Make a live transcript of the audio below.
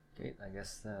Great. I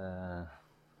guess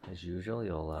as usual,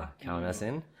 you'll count us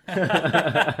in.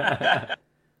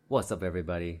 What's up,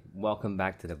 everybody? Welcome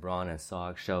back to the Braun and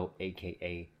Sog Show,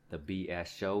 aka the BS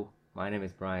Show. My name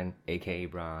is Brian, aka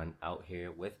Braun, out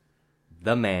here with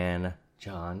the man,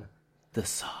 John, the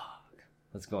Sog.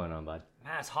 What's going on, bud?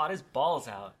 Man, it's hot as balls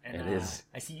out. And It is.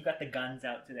 I see you got the guns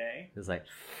out today. It's like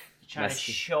You're trying to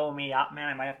show me up, man.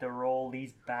 I might have to roll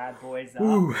these bad boys up.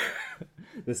 ooh,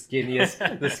 the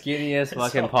skinniest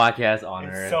fucking podcast on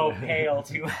It's earth. so pale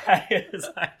too. It's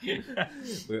like-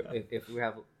 if we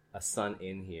have a sun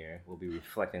in here, we'll be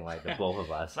reflecting like the both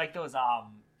of us. It's like those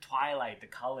Twilight, the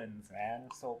Cullens, man.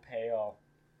 So pale.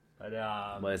 But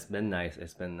it's been nice.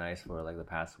 It's been nice for like the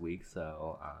past week.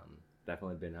 So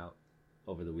definitely been out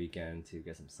over the weekend to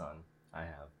get some sun. I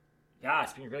have. yeah,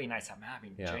 it's been really nice. I've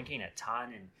been Yeah. drinking a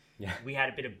ton, and Yeah. we had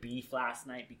a bit of beef last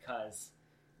night because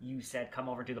you said come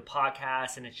over to the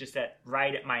podcast, and it's just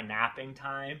right at my napping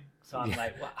time. So I'm Yeah.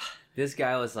 like, well, This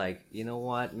guy was like, you know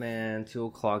what, man?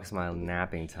 2:00 is my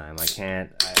napping time. I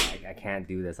can't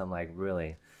do this. I'm like,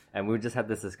 really? And we just had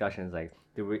this discussion. It's like,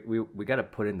 dude, we got to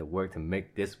put in the work to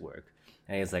make this work.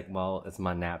 And he's like, well, it's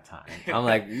my nap time. I'm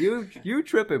like, you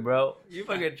tripping, bro? You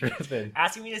fucking tripping.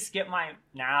 asking me to skip my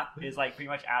nap is like pretty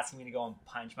much asking me to go and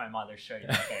punch my mother straight in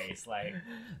the face. Like,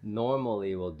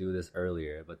 Normally we'll do this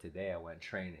earlier, but today I went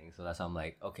training, so that's why I'm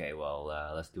like, okay, well,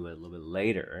 let's do it a little bit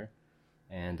later.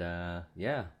 And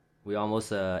yeah, we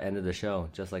almost ended the show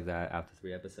just like that after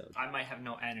 3 episodes. I might have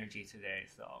no energy today,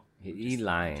 so He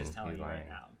lying. just telling He's you lying. right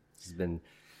now. It's been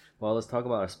well. Let's talk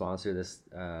about our sponsor this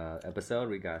episode.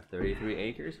 We got 33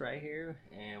 Acres right here,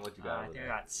 and what you got? over They there?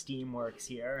 got Steamworks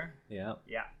here. Yeah.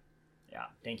 Yeah.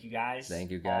 Thank you guys.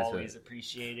 Thank you guys for- Always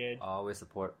appreciated. Always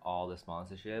support all the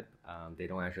sponsorship. They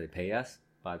don't actually pay us,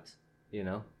 but you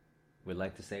know, we'd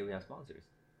like to say we have sponsors.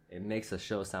 It makes the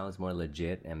show sounds more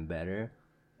legit and better.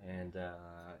 And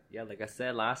yeah, like I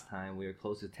said last time, we were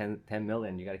close to 10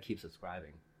 million. You got to keep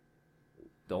subscribing.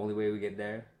 The only way we get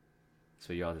there is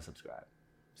for y'all to subscribe.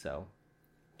 So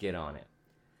get on it.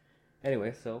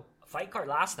 Anyway, so Fight card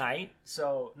last night.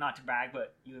 So not to brag,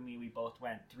 but you and me, we both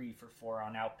went 3 for 4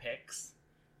 on out picks.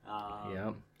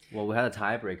 yeah. Well, we had a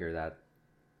tiebreaker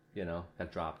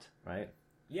that dropped, right?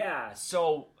 Yeah,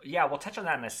 so, yeah, we'll touch on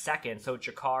that in a second. So,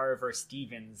 Jakar versus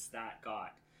Stevens, that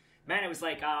got... Man, it was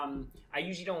like, I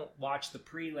usually don't watch the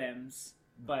prelims,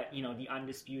 but, you know, the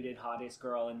undisputed hottest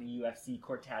girl in the UFC,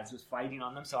 Cortez, was fighting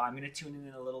on them, so I'm going to tune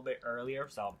in a little bit earlier.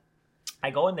 So, I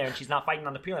go in there, and she's not fighting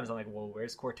on the prelims. I'm like, well,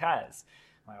 where's Cortez?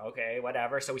 I'm like, okay,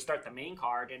 whatever. So, we start the main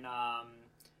card, and,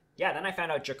 yeah, then I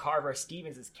found out Jakar versus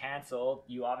Stevens is canceled.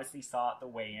 You obviously saw it, the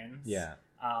weigh-ins. Yeah.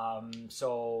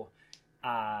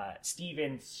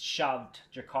 Stevens shoved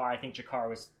Jakar. I think Jakar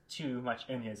was too much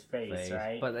in his face,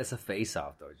 right? But it's a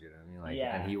face-off, though. You know what I mean? Like,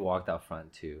 Yeah. And he walked out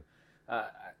front too.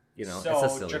 You know, so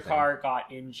it's a silly Jakar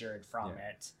got injured from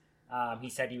Yeah. it. He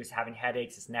said he was having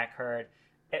headaches, his neck hurt.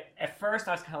 At first,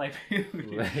 I was kind of like,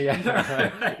 thing.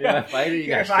 yeah. Fighter, you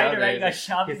got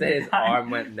shoved. He said his arm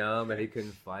went numb and he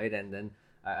couldn't fight, and then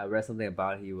I read something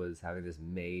about he was having this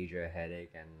major headache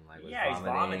and like was he's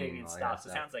vomiting and all stuff. that So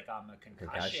it sounds like a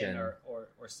concussion. Or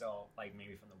so, like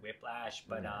maybe from the whiplash.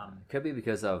 But could be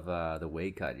because of the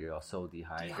weight cut. You're also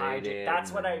dehydrated.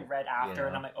 That's what I read after, you know.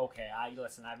 and I'm like, okay,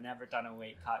 listen, I've never done a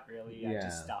weight cut really. I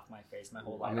just stuffed my face my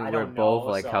whole life. I mean, I we're don't both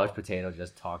know, like so- couch potato,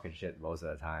 just talking shit most of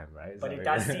the time, right? But So it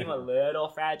does seem a little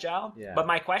fragile. Yeah. But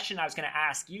my question I was going to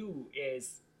ask you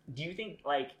is, do you think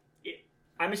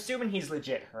I'm assuming he's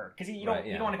legit hurt because you don't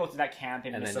want to go to that camp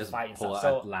and miss then a just fight and pull stuff.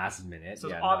 out So at last minute. So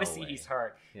yeah, obviously no way. he's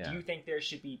hurt. Yeah. Do you think there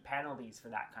should be penalties for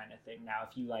that kind of thing now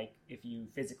if you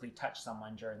physically touch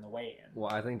someone during the weigh-in?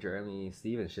 Well, I think Jeremy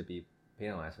Stevens should be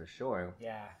penalized for sure.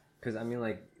 Yeah. Because, I mean,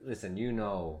 like, listen,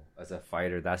 as a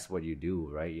fighter, that's what you do,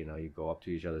 right? You know, you go up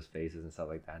to each other's faces and stuff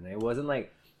like that. And it wasn't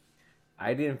like,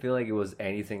 I didn't feel like it was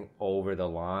anything over the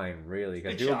line, really.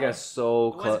 Because people get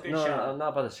so close. No, I'm not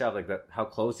about to shove, like, how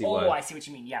close he was. Oh, I see what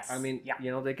you mean. Yes. I mean, yeah. you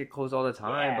know, they get close all the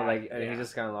time, but, like, Yeah. he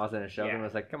just kind of lost it and shoved him.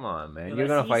 It's like, come on, man. Unless You're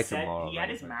going to he fight said- tomorrow. He had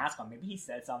man. his mask on. Maybe he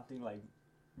said something, like,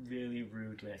 really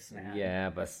ruthless, man.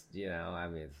 Yeah, but, you know, I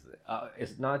mean,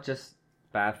 it's not just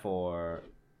bad for,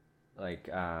 like,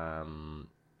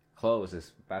 clothes.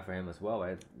 It's bad for him as well,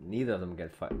 right? Neither of them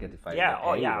get to fight. Yeah,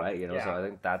 right? You know, yeah. so I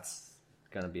think that's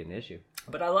gonna be an issue.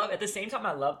 But at the same time,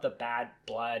 I love the bad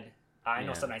blood. I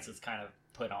know sometimes it's kind of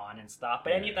put on and stuff,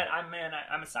 but any of that,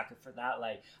 I'm a sucker for that.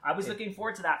 Like, I was looking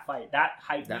forward to that fight. That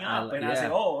hyped me up, and I was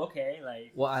like, oh, okay.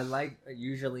 Like, well, I like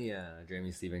usually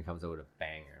Jeremy Stevens comes out with a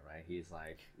banger, right? He's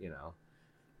like, you know,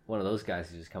 one of those guys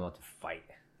who just come out to fight,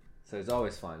 so it's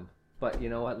always fun. But you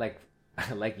know what? Like,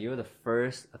 like you were the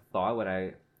first thought when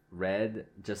I read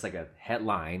just like a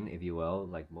headline, if you will.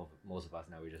 Like most of us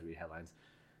now, we just read headlines.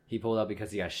 He pulled up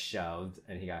because he got shoved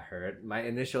and he got hurt. My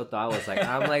initial thought was like,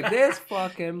 I'm like, this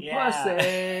fucking pussy.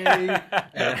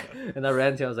 And I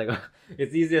ran to him, I was like,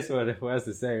 it's easiest for us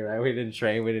to say, right? We didn't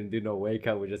train, we didn't do no wake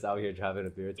up, we're just out here driving a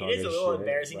beer talking. It is a little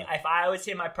embarrassing. But if I was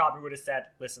him, I probably would have said,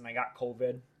 listen, I got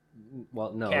COVID.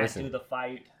 Well, no, Can't do the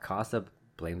fight. Costa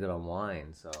blamed it on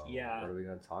wine, so yeah. What are we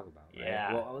going to talk about, right?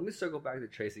 Yeah. Well, let me circle back to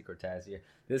Tracy Cortez here.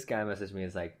 This guy messaged me,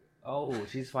 it's like, oh,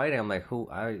 she's fighting. I'm like, who?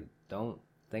 I don't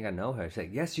think I know her. She's like,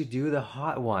 yes, you do, the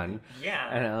hot one. Yeah.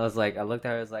 And I was like, I looked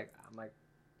at her, I was like, I'm like,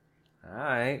 all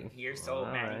right. You're so,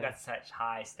 man, right. You got such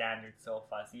high standards, so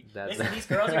fussy. That's Listen, these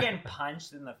girls are getting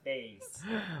punched in the face.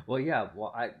 Well, yeah,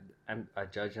 well, I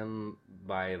judge them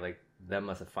by, like, them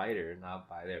as a fighter, not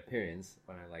by their appearance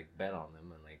when I, like, bet on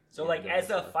them. And like. So, like,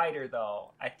 as a fighter,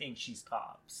 though, I think she's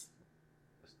tops.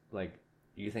 Like,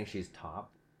 you think she's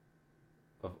top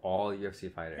of all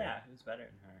UFC fighters? Yeah, who's better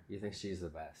than her? You think she's the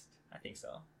best? I think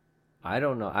so. I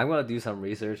don't know. I'm gonna do some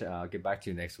research and I'll get back to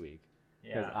you next week.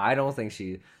 Yeah. I don't think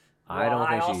she. Well,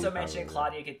 I also mentioned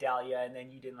Claudia Gadelha, and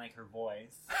then you didn't like her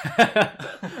voice.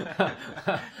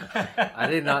 I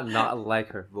did not like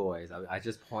her voice. I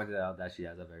just pointed out that she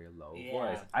has a very low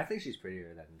voice. I think she's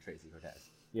prettier than Tracy Cortez.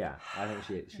 Yeah, I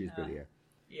think she's prettier.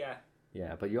 Yeah.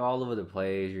 Yeah, but you're all over the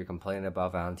place. You're complaining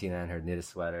about Valentina and her knitted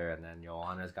sweater, and then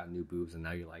Joanna's got new boobs, and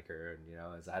now you like her. And you're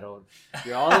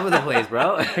all over the place,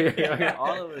 bro. you're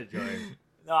all over the joint.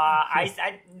 No,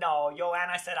 no.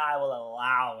 Joanna said I will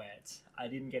allow it. I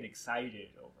didn't get excited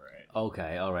over it.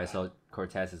 Okay, all right. So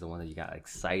Cortez is the one that you got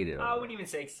excited over. I wouldn't even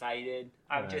say excited.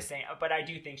 I'm just saying, but I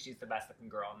do think she's the best looking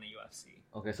girl in the UFC.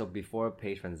 Okay, so before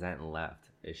Paige Van Zandt left,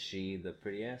 is she the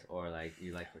prettiest, or like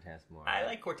you like Cortez more? I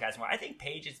like Cortez more. I think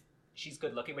Paige is. She's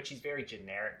good looking, but she's very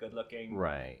generic good looking.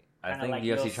 Right. I Kinda think like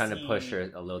UFC trying to push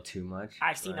her a little too much.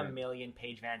 I've seen a million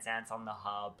Paige Van Zandts on the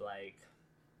hub, like.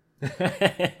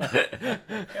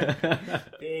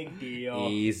 Big deal.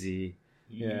 Easy.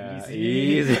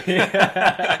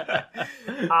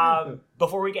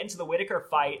 Before we get into the Whittaker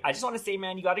fight, I just want to say,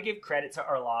 man, you got to give credit to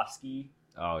Arlovsky.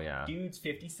 Oh yeah. Dude's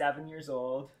 57 years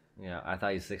old. Yeah, I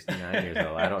thought he's 69 years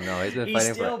old. I don't know. He's been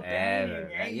fighting forever.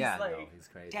 He's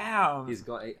crazy. Damn. He's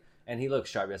going, and he looked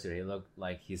sharp yesterday. He looked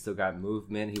like he still got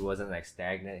movement. He wasn't like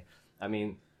stagnant. I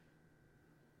mean,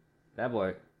 that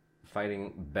boy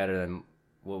fighting better than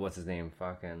what's his name?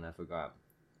 Fucking I forgot.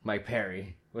 Mike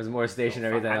Perry was more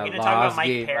stationary than I'm gonna talk about Mike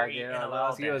Arlovsky. Perry in a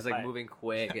little bit, was like moving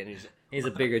quick, and he's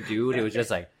a bigger dude. He was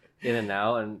just like in and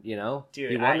out, and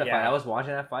dude, he won the fight. I was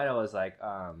watching that fight. I was like,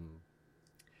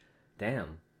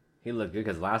 damn. He looked good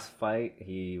because last fight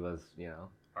he was,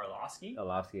 Arlovsky.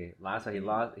 Last fight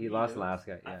he lost last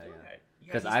guy. Yeah.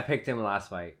 Because I picked him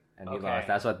last fight and he lost.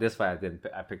 That's what this fight I didn't.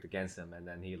 I picked against him and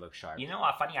then he looked sharp. You know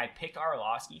what? Funny. I picked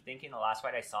Arlovsky thinking the last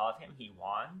fight I saw of him he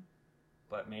won,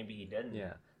 but maybe he didn't.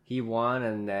 Yeah, he won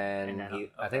and then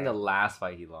I think the last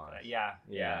fight he lost. Yeah.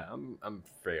 I'm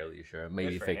fairly sure.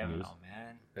 Maybe good for fake him, news. though,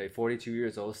 man. Like 42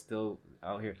 years old, still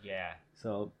out here. Yeah.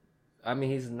 So, I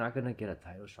mean, he's not gonna get a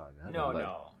title shot.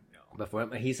 No. But for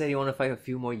him, he said he want to fight a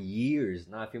few more years,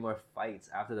 not a few more fights.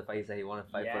 After the fight, he said he want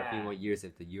to fight for a few more years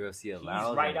if the UFC allows.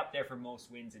 He's right up there for most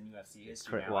wins in UFC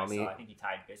history now. I think he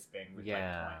tied Bisping with it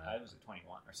was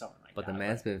 21 or something like that. But the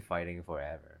man's been fighting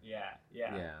forever.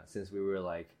 Yeah. Since we were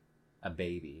like a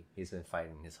baby, he's been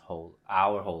fighting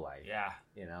our whole life. Yeah.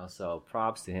 So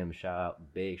props to him.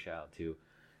 Big shout out to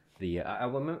the. I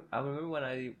remember when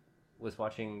I was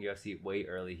watching UFC way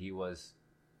early. He was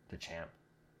the champ.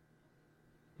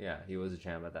 Yeah, he was a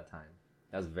champ at that time.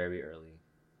 That was very early.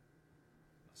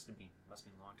 Must have been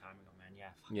a long time ago, man.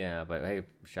 Yeah. Yeah, but hey,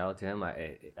 shout out to him.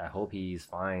 I hope he's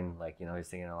fine. Like, he's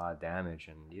taking a lot of damage,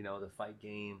 and the fight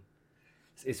game.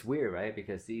 It's weird, right?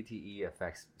 Because CTE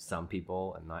affects some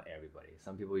people and not everybody.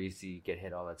 Some people you see get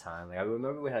hit all the time. Like I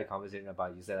remember we had a conversation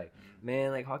about you said like,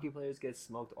 man, like hockey players get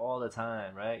smoked all the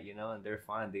time, right? And they're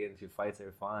fine. They get into fights,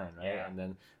 they're fine, right? Yeah.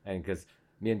 And because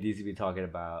me and DC be talking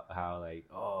about how like,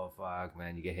 oh fuck,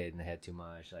 man, you get hit in the head too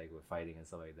much, like with fighting and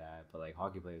stuff like that. But like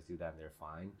hockey players do that and they're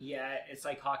fine. Yeah, it's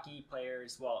like hockey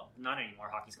players. Well, not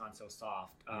anymore. Hockey's gone so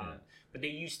soft. But they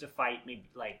used to fight maybe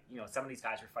like some of these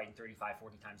guys were fighting 35,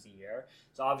 40 times a year.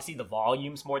 So obviously the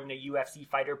volume's more than a UFC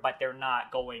fighter, but they're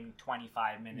not going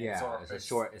 25 minutes. Yeah, or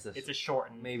it's a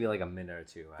shortened. Maybe like a minute or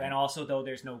two. Right? And also though,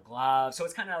 there's no gloves, so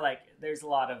it's kind of like there's a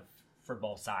lot of for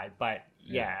both sides. But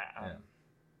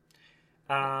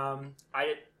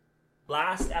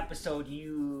last episode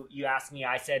you asked me,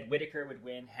 I said Whittaker would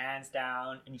win hands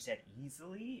down, and you said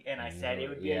easily, and I said it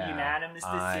would be a unanimous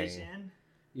decision.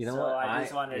 You know what? I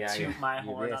just want to toot my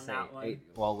horn on that one.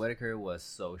 Whittaker was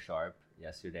so sharp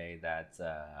yesterday that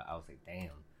I was like, damn,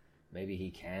 maybe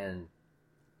he can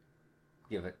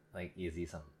give it like Izzy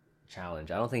some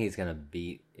challenge. I don't think he's gonna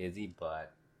beat Izzy,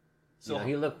 but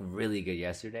he looked really good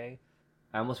yesterday.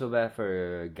 I almost feel bad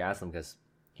for Gastelum because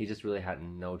he just really had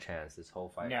no chance this whole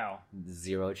fight. No.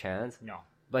 Zero chance. No.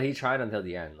 But he tried until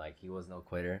the end. Like, he was no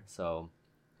quitter. So,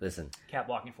 listen. Kept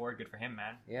walking forward. Good for him,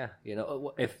 man. Yeah.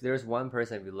 If there's one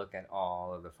person, if you look at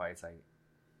all of the fights, like,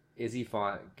 Izzy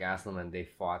fought Gastelum and they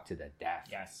fought to the death.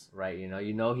 Yes. Right? You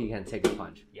know he can take a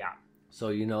punch. Yeah. So,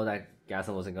 that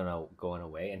Gastelum wasn't going to go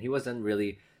away. And he wasn't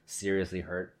really seriously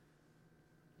hurt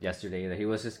yesterday either. He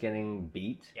was just getting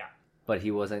beat. Yeah. But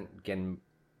he wasn't getting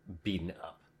beaten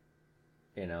up.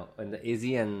 In the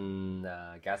Izzy and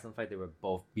Gastelum fight, they were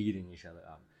both beating each other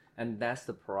up. And that's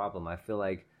the problem. I feel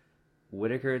like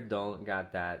Whittaker don't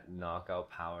got that knockout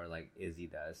power like Izzy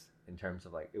does in terms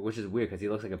of, like, which is weird because he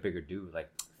looks like a bigger dude, like,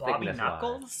 Bobby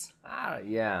Knuckles?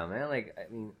 Yeah, man. Like,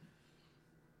 I mean,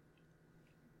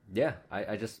 yeah,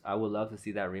 I would love to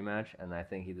see that rematch, and I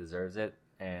think he deserves it.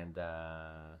 And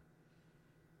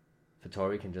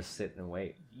Vettori can just sit and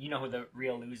wait. You know who the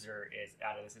real loser is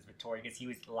out of this is Vettori, because he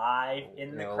was live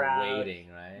in the crowd,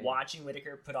 waiting, right? Watching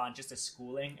Whittaker put on just a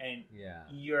schooling, and yeah,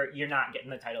 you're not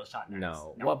getting the title shot next.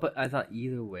 No. Well, but I thought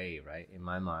either way, right? In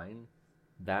my mind,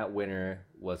 that winner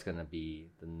was gonna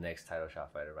be the next title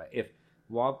shot fighter, right? If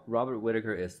Robert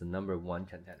Whittaker is the number 1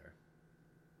 contender,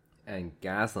 and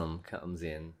Gastelum comes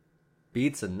in,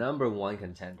 beats the number 1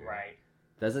 contender, right?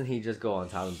 Doesn't he just go on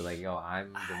top and be like, "Yo,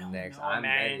 I'm the next"? I'm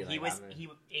man. ready.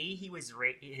 He was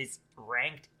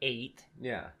ranked 8th.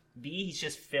 Yeah. B, he's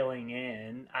just filling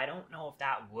in. I don't know if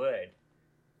that would.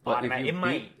 But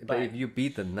if you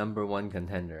beat the number 1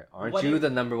 contender, aren't you the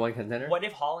number 1 contender? What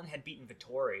if Holland had beaten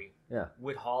Vettori? Yeah.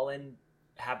 Would Holland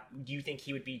have? Do you think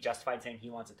he would be justified saying he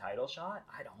wants a title shot?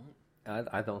 I don't.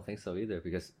 I don't think so either,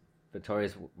 because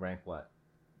Vettori's ranked what?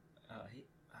 I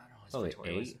don't know. His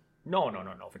Vettori 8. No.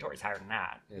 Vettori's higher than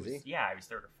that. Is he? Yeah, he was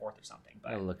 3rd or 4th or something.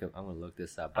 But I'm gonna look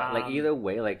this up. But like, either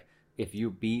way, like, if you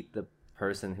beat the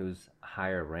person who's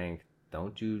higher ranked,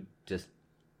 don't you just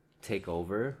take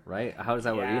over, right? How does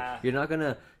that work? You're not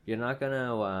gonna. You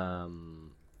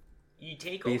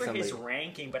take over his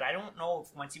ranking, but I don't know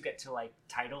if once you get to like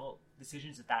title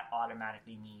decisions that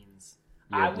automatically means.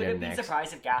 I wouldn't be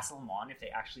surprised if Gastelum won if they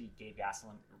actually gave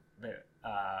Gastelum the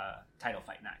title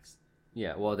fight next.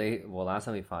 Yeah, well, last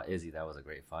time he fought Izzy, that was a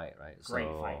great fight, right? Great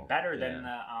fight, better than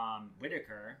the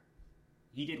Whittaker.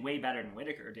 He did way better than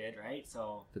Whittaker did, right?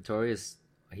 So Vettori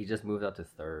he just moved up to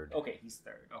 3rd. Okay, he's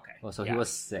 3rd. Okay. Well, so he was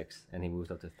 6th, and he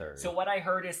moved up to 3rd. So what I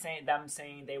heard is saying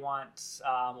they want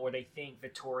or they think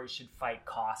Vettori should fight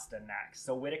Costa next.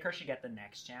 So Whittaker should get the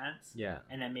next chance. Yeah.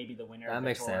 And then maybe the winner. That of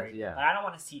makes Vettori. sense. Yeah. But I don't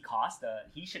want to see Costa.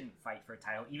 He shouldn't fight for a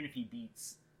title, even if he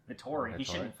beats Vettori. He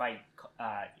shouldn't fight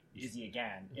Izzy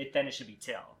again. Then it should be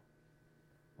Till.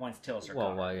 Once Till's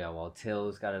recovered. Well,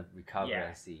 Till's got to recover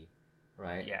and see,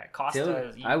 right? Yeah,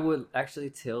 Costa. I would actually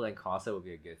Till and Costa would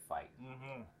be a good fight.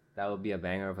 Mm-hmm. That would be a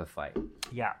banger of a fight.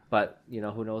 Yeah. But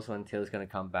who knows when Till's gonna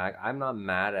come back? I'm not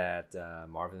mad at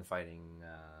Marvin fighting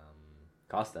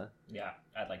Costa. Yeah,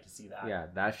 I'd like to see that. Yeah,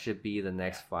 that should be the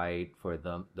next fight for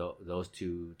those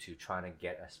two to try to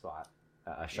get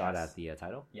a shot at the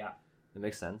title. Yeah. It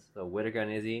makes sense. So Whittaker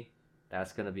and Izzy,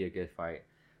 that's gonna be a good fight.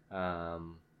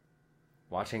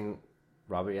 Watching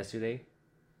Robert yesterday,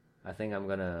 I think I'm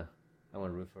gonna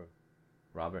root for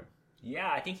Robert.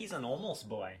 Yeah, I think he's an almost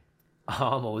boy.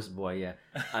 Almost boy, yeah.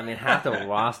 I mean, half the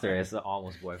roster is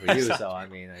almost boy for you, so I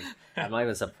mean, like, I'm not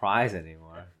even surprised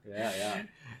anymore. Yeah.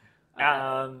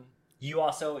 You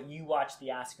watched the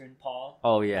Askren Paul?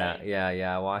 Oh yeah, right?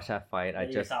 yeah. I watched that fight. What are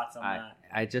your thoughts on that?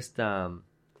 I just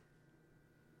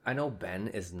I know Ben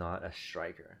is not a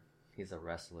striker. He's a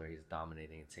wrestler. He's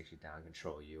dominating. He takes you down,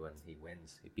 control you, and he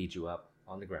wins. He beats you up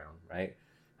on the ground, right?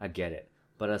 I get it.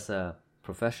 But as a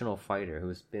professional fighter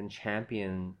who's been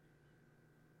champion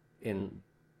in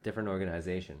different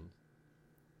organizations,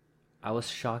 I was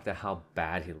shocked at how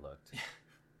bad he looked.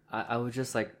 I was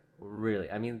just like,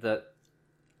 really? I mean, it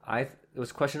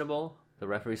was questionable. The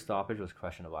referee stoppage was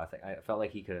questionable. I felt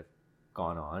like he could have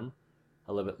gone on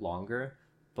a little bit longer,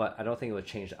 but I don't think it would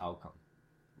change the outcome.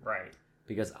 Right.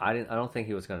 Because I don't think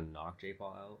he was gonna knock Jake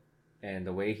Paul out, and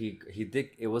the way he did,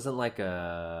 it wasn't like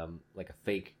a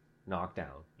fake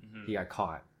knockdown. Mm-hmm. He got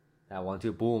caught. That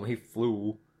 1-2, boom, he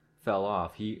fell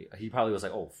off. He probably was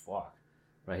like, oh fuck,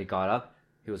 right? He got up.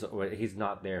 He's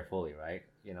not there fully, right?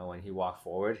 When he walked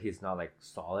forward, he's not like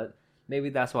solid. Maybe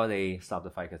that's why they stopped the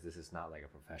fight, because this is not like a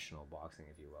professional boxing,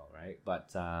 if you will, right?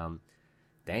 But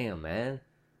damn, man,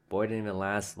 boy didn't even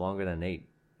last longer than Nate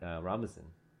Robinson.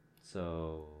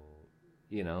 So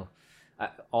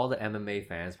all the MMA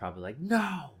fans probably like,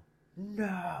 no.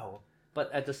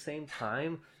 But at the same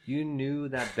time, you knew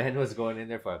that Ben was going in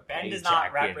there for a Ben does paycheck,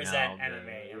 not represent you know,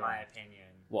 MMA, in my opinion.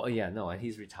 Well, yeah, no, and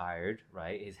he's retired,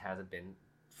 right? He hasn't been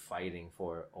fighting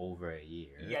for over a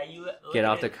year. Yeah, you get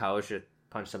off the couch,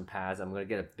 punch some pads. I'm gonna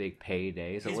get a big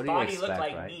payday. So what do you expect, his body looked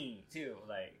like right? me too,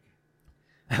 like.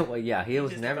 Well, yeah, he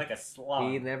was never like a slug.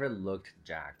 He never looked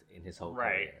jacked in his whole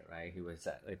career, right? He was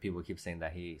like, people keep saying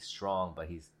that he's strong, but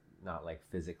he's not like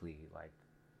physically like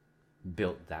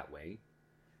built that way,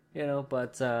 you know.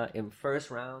 But in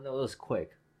first round, that was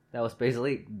quick. That was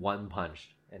basically one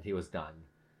punch, and he was done.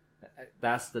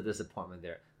 That's the disappointment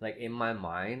there. Like in my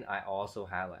mind, I also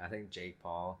had like I think Jake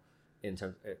Paul, in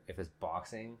terms if it's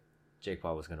boxing, Jake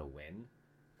Paul was gonna win.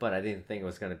 But I didn't think it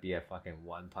was going to be a fucking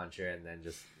one puncher and then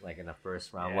just like in the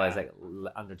first round was like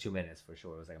under 2 minutes for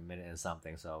sure. It was like a minute and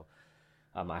something. So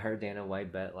I heard Dana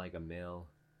White bet like $1 million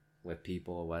with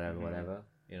people or whatever.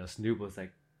 You know, Snoop was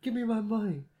like, give me my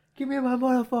money. Give me my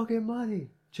motherfucking money.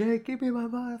 Jake, give me my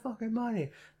motherfucking money.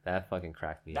 That fucking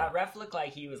cracked me up. That ref looked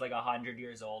like he was like 100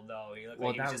 years old though. He looked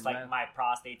like he was just like, my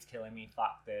prostate's killing me.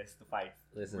 Fuck this. The fight.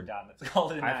 Listen, we're done. Let's call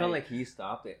it a night. I felt like he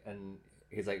stopped it and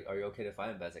he's like, are you okay to fight?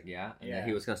 And Ben's like, yeah. And then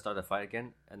he was going to start the fight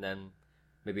again. And then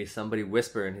maybe somebody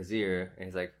whispered in his ear. And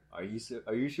he's like, are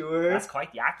you sure? That's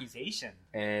quite the accusation.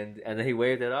 And then he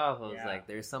waved it off. I was like,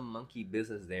 there's some monkey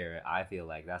business there. I feel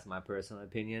like that's my personal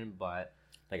opinion. But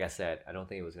like I said, I don't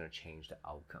think it was going to change the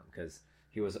outcome. Because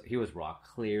he was rocked.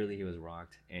 Clearly he was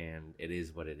rocked. And it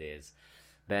is what it is.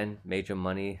 Ben, made your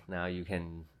money. Now you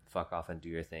can fuck off and do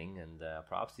your thing. And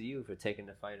props to you for taking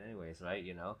the fight anyways, right?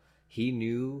 You know, he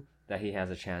knew that he has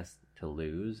a chance to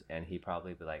lose, and he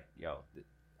probably be like, yo,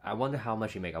 I wonder how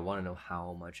much he make. I want to know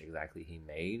how much exactly he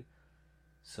made.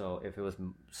 So if it was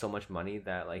so much money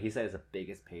that, like he said, it's the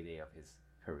biggest payday of his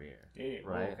career,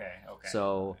 right? Okay.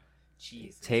 So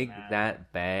take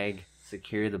that bag,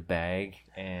 secure the bag,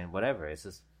 and whatever. It's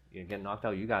just you get knocked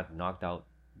out. You got knocked out.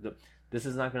 This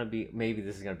is not gonna be. Maybe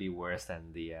this is gonna be worse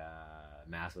than the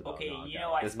Masvidal. Okay, you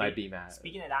know what? This might be mad.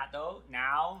 Speaking of that though,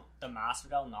 now the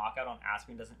Masvidal knockout on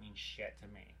Askren doesn't mean shit to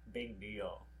me. Big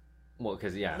deal. Well,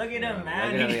 because look at him,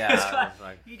 man.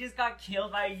 He just got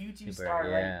killed by a YouTube star.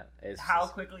 Yeah, like how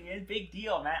quickly it is. Big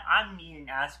deal, man. I'm meeting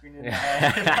Askren in the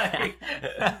head.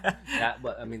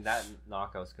 But I mean, that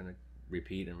knockout's gonna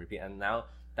repeat, and now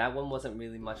that one wasn't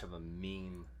really much of a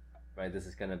meme, right? This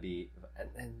is gonna be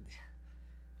and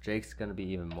Jake's gonna be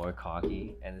even more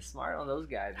cocky and it's smart on those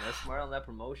guys, man. Smart on that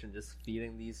promotion, just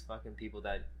feeding these fucking people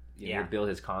that you know build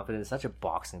his confidence. It's such a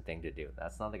boxing thing to do.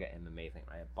 That's not like an MMA thing,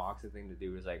 right? A boxing thing to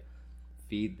do is like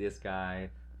feed this guy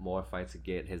more fights to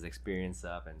get his experience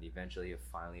up, and eventually he'll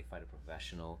finally fight a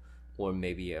professional or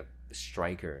maybe a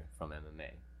striker from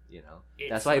MMA. You know,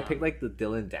 that's why I picked like the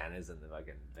Dylan Dennis and the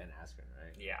fucking Ben Askren,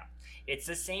 right? Yeah, it's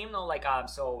the same though. Like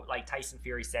so like Tyson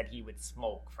Fury said he would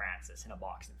smoke Francis in a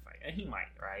boxing fight, and he might,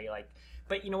 right? Like,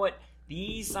 but you know what?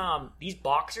 These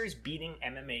boxers beating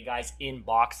MMA guys in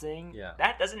boxing,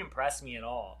 that doesn't impress me at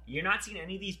all. You're not seeing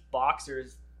any of these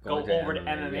boxers go over to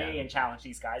MMA and challenge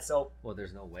these guys. So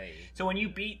there's no way. So when you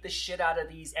beat the shit out of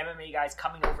these MMA guys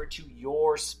coming over to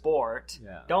your sport,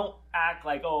 don't act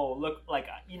like, oh, look, like,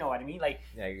 you know what I mean? Like,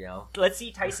 let's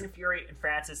see Tyson Fury and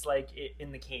Francis like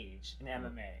in the cage in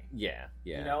MMA. Yeah.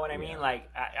 You know what I mean? Like,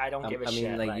 I don't give a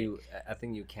shit. I mean, I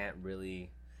think you can't really.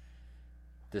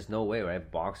 There's no way,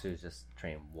 right? Boxers just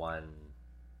train one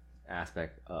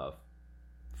aspect of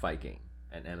fighting,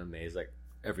 and MMA is like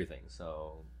everything.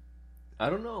 So. I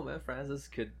don't know, man. Francis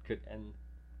could end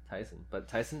Tyson, but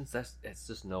Tyson's it's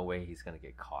just no way he's gonna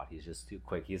get caught. He's just too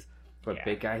quick. He's for a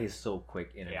big guy. He's so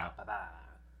quick in and out.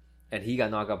 And he got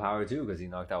knockout power too because he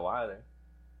knocked out Wilder.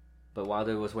 But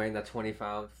Wilder was wearing that 40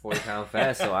 pound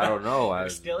vest, so I don't know. It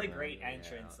was still a great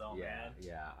entrance, though, man.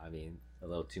 Yeah, I mean, a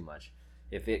little too much.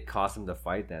 If it cost him the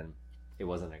fight, then it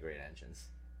wasn't a great entrance.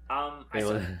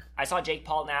 I saw Jake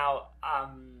Paul now.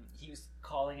 He was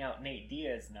calling out Nate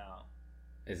Diaz now.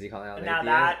 Is he calling out Nate Diaz?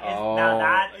 Now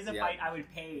that is a fight I would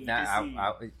pay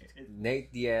to see.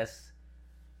 Nate Diaz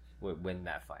would win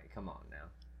that fight. Come on now.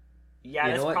 Yeah,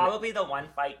 that's probably the one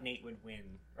fight Nate would win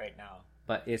right now.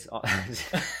 But it's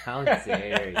how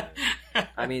dare you?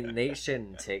 I mean, Nate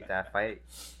shouldn't take that fight,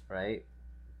 right?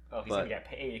 Oh, he's gonna get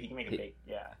paid. He can make a big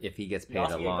If he gets paid a lot.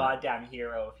 He'll be a goddamn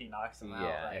hero if he knocks him out.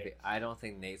 Right? I don't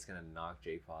think Nate's gonna knock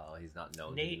Jake Paul. He's not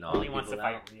known. Nate only wants to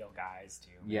fight real guys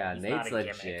too. Yeah, Nate's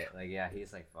legit. Gimmick. Like,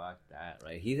 he's like, fuck that,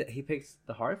 right? He picks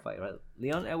the hard fight, right?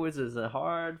 Leon Edwards is a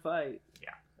hard fight.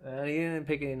 Yeah, he didn't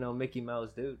pick any Mickey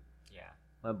Mouse dude. Yeah,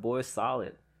 my boy's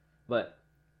solid, but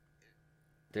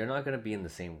they're not gonna be in the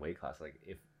same weight class. Like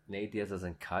if Nate Diaz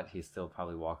doesn't cut, he's still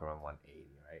probably walking around 180,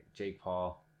 right? Jake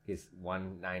Paul, he's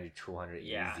 190, 200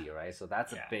 easy, right? So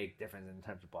that's a big difference in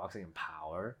terms of boxing and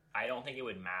power. I don't think it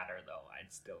would matter, though.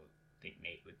 I'd still think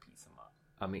Nate would piece him up.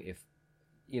 I mean, if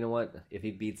you know what, if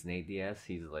he beats Nate Diaz,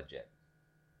 he's legit.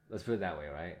 Let's put it that way,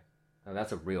 right? Now,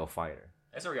 that's a real fighter.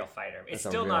 That's a real fighter. It's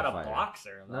still not a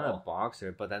boxer, though. Not a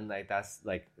boxer, but then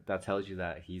that tells you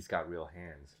that he's got real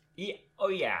hands. Yeah. Oh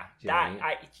yeah,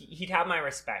 he'd have my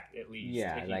respect at least.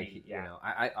 Yeah, you know,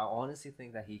 I honestly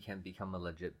think that he can become a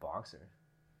legit boxer.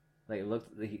 Like,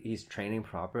 he's training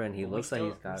proper, and he looks like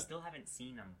he's got. We still haven't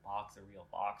seen him box a real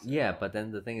boxer. Yeah, but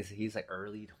then the thing is, he's like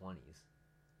early 20s.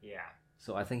 Yeah.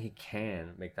 So I think he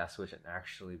can make that switch and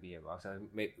actually be a boxer.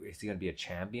 Is he gonna be a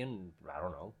champion? I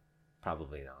don't know.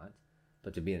 Probably not.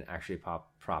 But to be an actually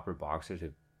proper boxer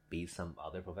to beat some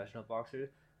other professional boxers,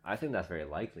 I think that's very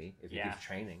likely if he keeps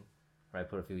training, right?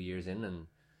 Put a few years in, and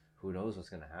who knows what's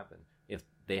gonna happen if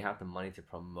they have the money to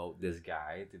promote this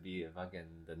guy to be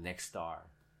the next star,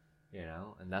 you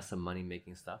know? And that's some money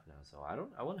making stuff now. So I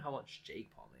wonder how much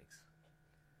Jake Paul makes.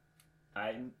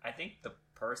 I think the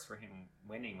purse for him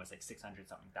winning was like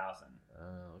 600,000.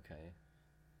 Oh, okay.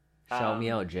 Shout me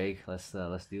out, Jake. Let's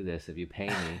do this. If you pay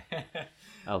me,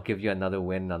 I'll give you another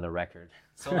win on the record.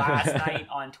 So last night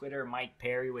on Twitter, Mike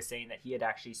Perry was saying that he had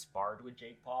actually sparred with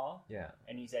Jake Paul. Yeah.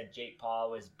 And he said Jake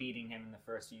Paul was beating him in the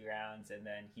first few rounds, and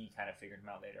then he kind of figured him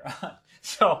out later on.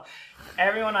 So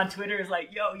everyone on Twitter is like,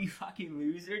 "Yo, you fucking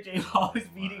loser! Jake Paul was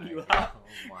beating you up."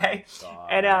 Oh my God.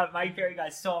 And Mike Perry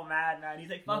got so mad, man. He's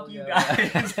like, "Fuck you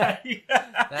guys!"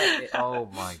 Oh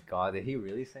my God! Did he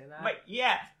really say that?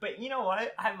 But you know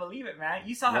what? I believe it, man.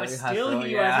 You saw how still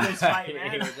he was in this fight,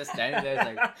 man. He was just standing there,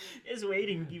 like just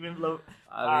waiting to give him blow.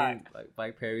 I mean, like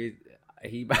Mike Perry,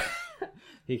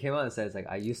 he came out and said, like,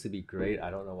 I used to be great. I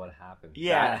don't know what happened.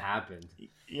 That happened.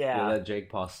 Yeah. You let Jake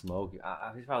Paul smoke.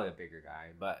 He's probably a bigger guy.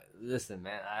 But listen,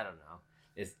 man, I don't know.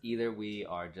 It's either we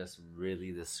are just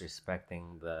really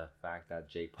disrespecting the fact that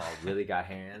Jake Paul really got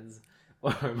hands,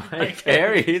 or Mike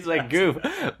Perry, he's like, goof.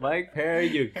 Mike Perry,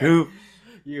 you goof.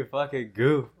 You fucking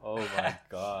goof. Oh my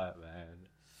God, man.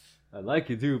 I like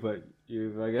you too, but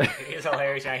you fucking... He was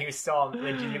hilarious, man. He was so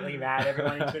legitimately mad.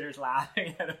 Everyone on Twitter's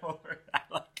laughing at him over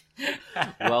that.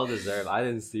 Well deserved. I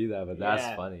didn't see that, but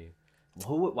that's funny.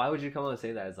 Why would you come out and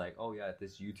say that? It's like, oh yeah,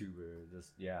 this YouTuber,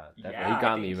 he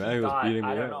got me, man. He was beating me.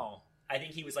 I don't know. I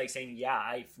think he was like saying,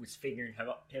 I was figuring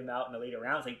him out in the later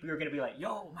rounds. Like, we were gonna be like,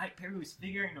 yo, Mike Perry was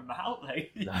figuring him out.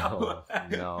 Like, no.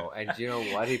 And you know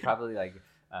what? He probably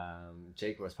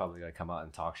Jake was probably gonna come out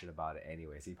and talk shit about it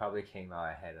anyways. He probably came out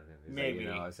ahead of him. He's maybe,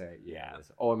 like, I was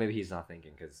like, or maybe he's not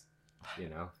thinking because,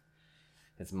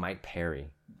 it's Mike Perry,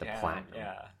 the Platinum.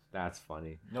 Yeah, that's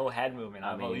funny. No head movement.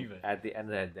 I believe it. At the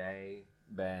end of the day,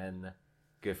 Ben,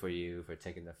 good for you for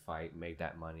taking the fight, make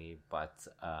that money, but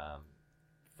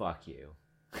fuck you.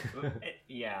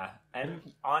 Yeah, and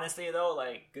honestly though,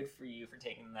 like, good for you for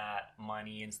taking that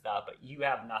money and stuff, but you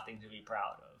have nothing to be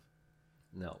proud of.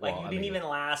 No, like, you didn't even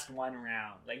last one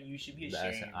round. Like, you should be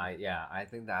ashamed. I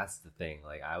think that's the thing.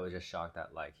 Like, I was just shocked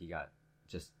that, like, he got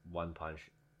just one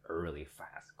punch early,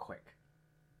 fast, quick.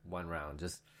 One round,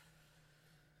 just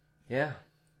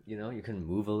you can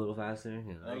move a little faster.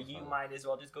 Like, you might as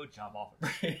well just go jump off a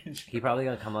bridge. He probably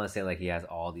gonna come on and say like he has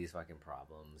all these fucking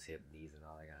problems, hip, knees, and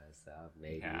all that kind of stuff.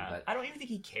 Maybe, but I don't even think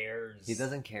he cares. He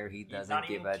doesn't care. He doesn't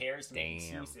give a damn.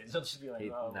 He'll just be like,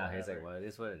 he's like, well, it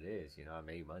is what it is. I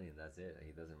made money and that's it.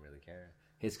 He doesn't really care.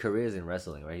 His career is in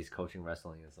wrestling, right? He's coaching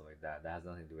wrestling and stuff like that. That has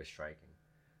nothing to do with striking.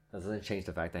 That doesn't change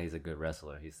the fact that he's a good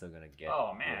wrestler. He's still gonna get.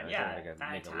 Oh man,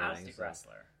 fantastic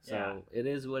wrestler. So it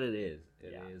is what it is.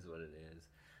 It is what it is.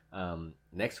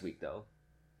 Next week though,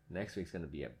 next week's gonna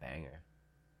be a banger.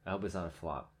 I hope it's not a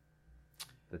flop.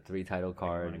 The 3 title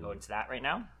card. You want to go into that right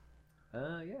now?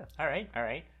 Yeah. All right.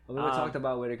 Well, we talked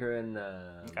about Whittaker and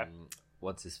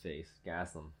what's his face,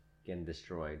 Gastelum, getting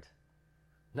destroyed.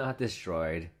 Not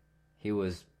destroyed. He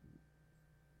was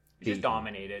just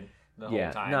dominated the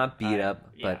whole time. Not beat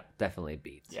up, but definitely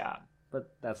beat. Yeah.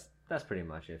 But that's pretty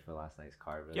much it for last night's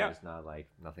card. Really. There's not like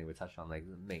nothing we touched on like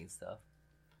the main stuff.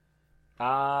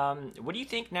 What do you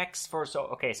think next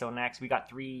so next we got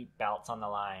 3 belts on the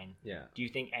line. Yeah. Do you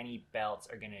think any belts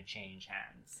are gonna change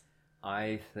hands?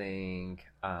 I think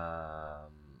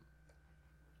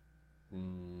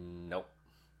nope.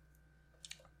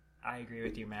 I agree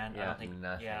with you, man. Yeah, I don't think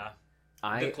nothing. Yeah.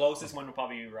 The closest one will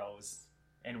probably be Rose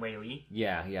and Weili.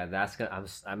 Yeah, that's gonna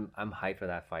I'm hyped for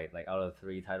that fight. Like, out of the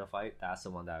 3 title fight, that's the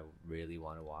one that I really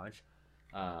want to watch.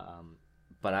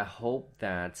 But I hope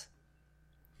that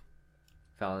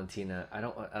Valentina, I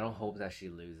don't hope that she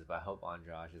loses, but I hope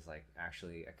Andrade is like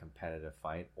actually a competitive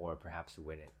fight or perhaps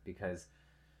win it, because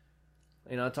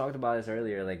I talked about this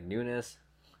earlier. Like Nunes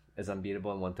is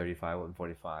unbeatable in 135,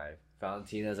 145.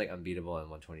 Valentina is like unbeatable in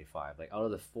 125. Like out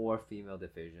of the 4 female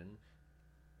division,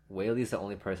 Weili's the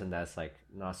only person that's like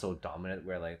not so dominant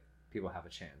where like people have a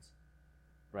chance,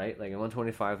 right? Like in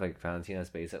 125, like Valentina is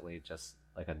basically just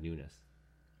like a Nunes.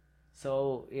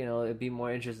 So it'd be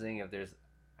more interesting if there's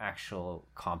actual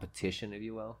competition, if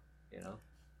you will.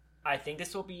 I think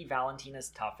this will be Valentina's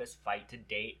toughest fight to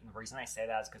date. And the reason I say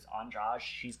that is because Andrade,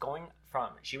 she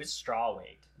was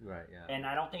strawweight. Right, yeah. And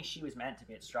I don't think she was meant to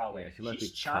be at strawweight. Yeah,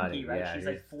 she's chunky, cutting. right? Yeah, she's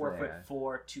like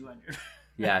 4'4", 200.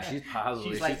 Yeah, she's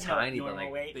probably she's like, she's tiny, but normal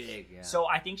like weight. big. Yeah. So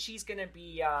I think she's gonna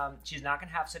be. She's not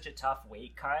gonna have such a tough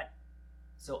weight cut.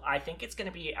 So I think it's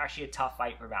gonna be actually a tough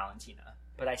fight for Valentina.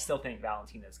 But I still think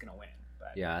Valentina's gonna win.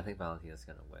 But yeah, I think Valentina's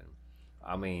gonna win.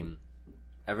 I mean,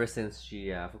 ever since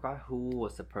she, I forgot who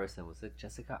was the person. Was it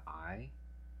Jessica I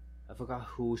forgot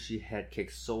who she head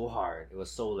kicked so hard. It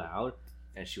was so loud,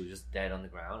 and she was just dead on the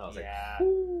ground. I was like,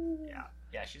 Whoo!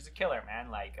 Yeah, she's a killer, man.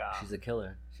 Like, she's a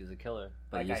killer.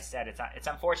 But like I said, it's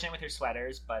unfortunate with her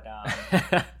sweaters, but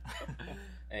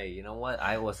hey, you know what?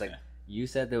 I was like, you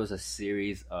said there was a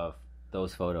series of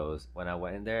those photos. When I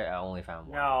went in there, I only found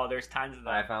one. No, there's tons of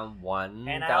them. I found one.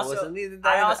 And I also didn't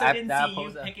see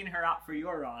you picking her up for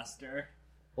your roster.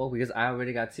 Well, because I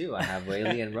already got 2. I have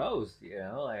Weili and Rose.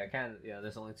 Like I can't.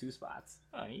 There's only 2 spots.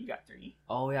 Oh, you got 3.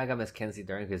 Oh yeah, I got Miss Kenzie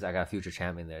Dern because I got a future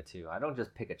champion there too. I don't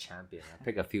just pick a champion. I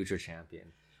pick a future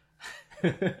champion.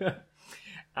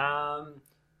 I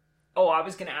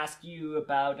was gonna ask you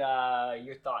about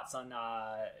your thoughts on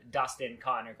Dustin and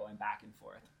Conor going back and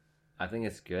forth. I think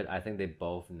it's good. I think they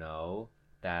both know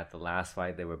that the last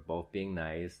fight they were both being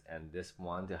nice, and this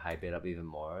one to hype it up even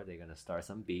more, they're gonna start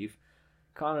some beef.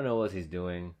 Conor knows what he's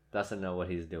doing. Dustin know what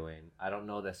he's doing. I don't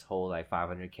know this whole like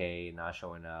 500K not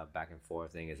showing up back and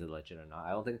forth thing, is it legit or not.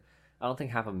 I don't think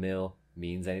 $500,000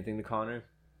 means anything to Conor,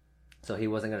 so he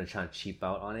wasn't gonna try and cheap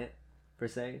out on it per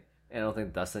se. And I don't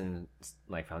think Dustin's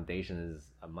like foundation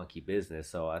is a monkey business,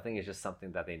 so I think it's just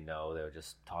something that they know. They'll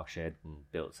just talk shit and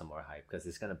build some more hype because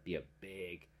it's gonna be a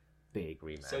big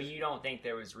rematch. So you don't think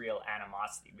there was real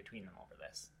animosity between them over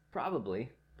this?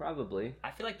 Probably.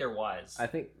 I feel like there was.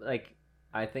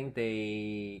 I think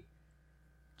they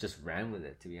just ran with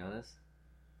it, to be honest.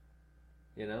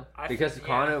 Because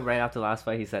Conor right after the last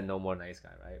fight, he said no more nice guy,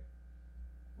 right?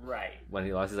 Right. When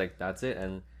he lost, he's like, that's it,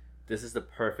 and this is the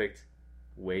perfect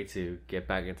way to get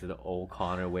back into the old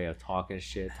Conor way of talking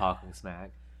shit, talking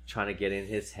smack, trying to get in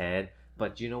his head.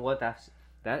 But you know what?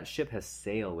 That ship has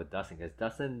sailed with Dustin, because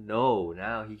Dustin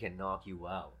now he can knock you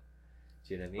out.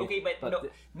 Do you know what I mean? Okay,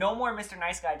 but no more Mr.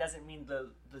 Nice Guy doesn't mean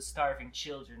the starving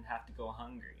children have to go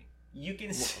hungry. You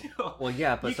can still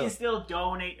can still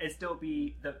donate and still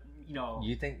be the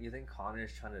You think Conor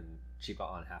is trying to cheap out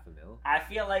on $500,000? I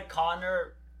feel like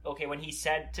Conor. Okay, when he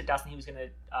said to Dustin he was going to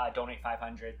donate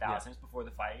 500,000 before the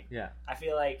fight. Yeah. I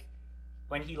feel like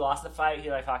when he lost the fight,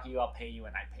 he's like, "Fuck you, I'll pay you,"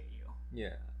 and I pay you.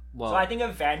 Yeah. Well, so I think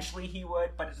eventually he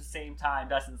would, but at the same time,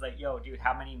 Dustin's like, "Yo, dude,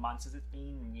 how many months has it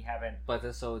been and we haven't?" But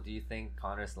then, so do you think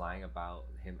Conor's lying about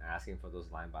him asking for those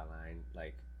line by line?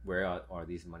 Like, where are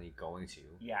these money going to?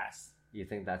 Yes. You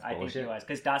think that's bullshit? I think he was,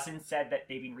 because Dustin said that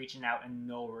they've been reaching out and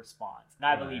no response, and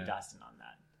I believe Dustin on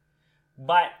that.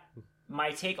 But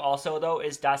my take also though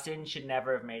is Dustin should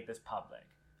never have made this public.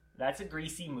 That's a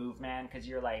greasy move, man. Because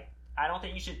you're like, I don't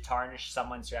think you should tarnish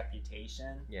someone's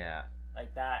reputation. Yeah.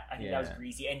 Like that. I think that was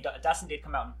greasy. And Dustin did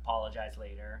come out and apologize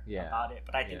later about it.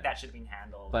 But I think that should have been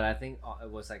handled. But I think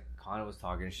it was like Conor was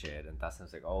talking shit, and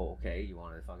Dustin's like, "Oh, okay, you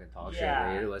want to fucking talk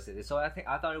shit?" So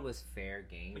I thought it was fair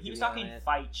game. But he was talking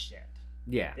fight shit.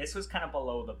 Yeah. This was kind of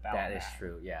below the belt. That is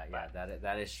true. Yeah.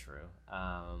 That is true.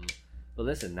 But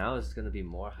listen, now it's going to be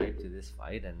more hype to this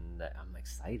fight, and I'm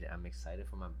excited. I'm excited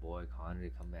for my boy Conor to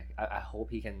come back. I hope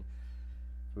he can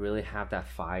really have that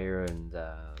fire and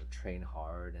train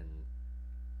hard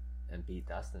and beat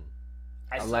Dustin.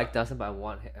 I like Dustin, but I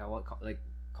want like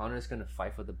Conor's going to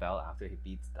fight for the belt after he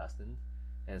beats Dustin,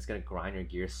 and it's going to grind your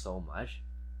gears so much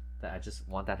that I just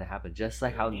want that to happen. Just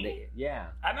like I'm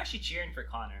actually cheering for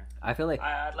Conor. I feel like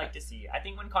I'd like to see it. I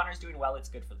think when Conor's doing well, it's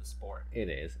good for the sport. It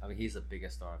is. I mean, he's the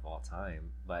biggest star of all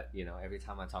time. But every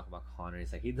time I talk about Conor,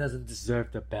 he's like, he doesn't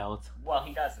deserve the belt. Well,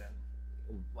 he doesn't.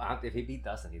 If he beat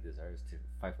Dustin, he deserves to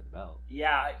fight for the belt.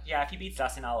 Yeah. If he beats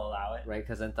Dustin, I'll allow it. Right,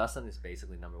 because then Dustin is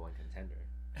basically number one contender.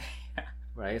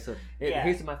 Right. So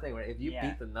here's my thing. Right, if you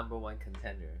beat the number one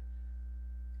contender,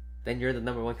 then you're the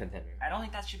number one contender. I don't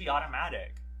think that should be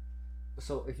automatic.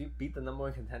 So if you beat the number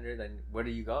one contender, then where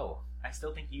do you go? I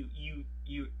still think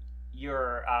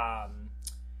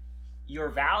your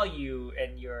value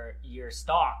and your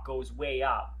stock goes way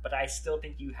up, but I still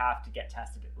think you have to get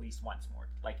tested at least once more,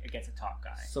 like against a top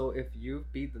guy. So if you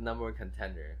beat the number one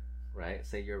contender, right?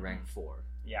 Say you're ranked 4.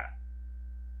 Yeah.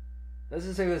 Let's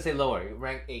just say lower. You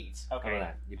rank 8. Okay. How about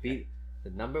that? You beat the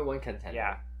number one contender.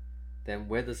 Yeah. Then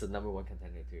where does the number one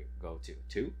contender go to?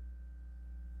 2?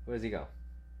 Where does he go?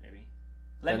 Maybe.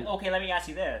 Let me ask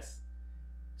you this.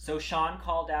 So Sean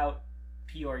called out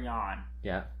Pior Jan.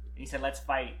 Yeah. He said, "Let's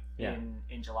fight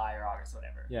in July or August,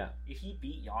 whatever." Yeah. If he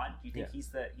beat Jan, do you think he's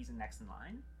the next in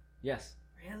line? Yes.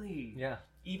 Really? Yeah.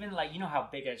 Even like, you know how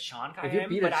big a Sean guy I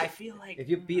am, but I feel like if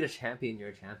you beat a champion, you're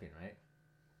a champion, right?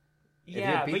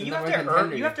 Yeah, but you have to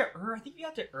earn. You have to earn. I think you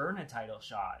have to earn a title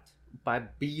shot by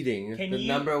beating the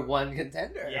number one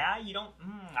contender. Yeah, you don't.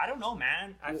 I don't know,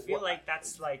 man. I feel like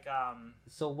that's like.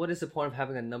 So what is the point of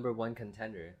having a number one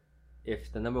contender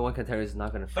if the number one contender is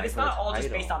not going to fight? But it's not all just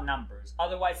based on numbers.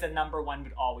 Otherwise, the number one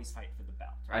would always fight for the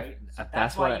belt, right?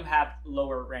 That's why you have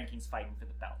lower rankings fighting for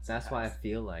the belts. That's why I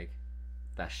feel like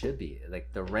that should be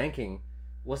like the ranking.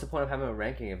 What's the point of having a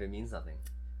ranking if it means nothing?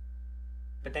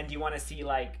 But then, do you want to see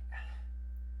like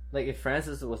if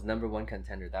Francis was number one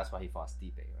contender, that's why he fought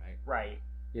Stipe, right? Right.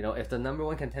 You know, if the number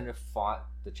one contender fought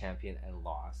the champion and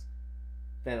lost,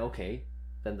 then okay,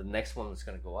 then the next one is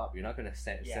going to go up. You're not going to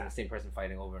send the same person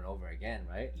fighting over and over again,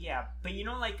 right? Yeah, but you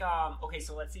know, like, okay,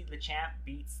 so let's see, the champ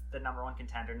beats the number one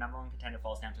contender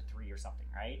falls down to 3 or something,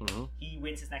 right? Mm-hmm. He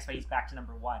wins his next fight, he's back to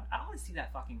number 1. I don't want to see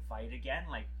that fucking fight again,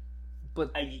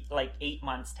 but 8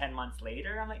 months, 10 months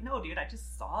later. I'm like, no, dude, I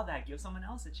just saw that. Give someone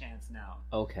else a chance now.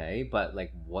 Okay, but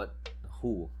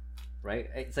who, right?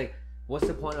 It's like, what's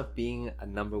the point of being a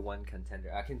number one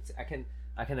contender? I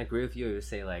can agree with you. You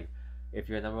say like, if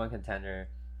you're a number one contender,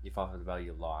 you fought for the belt,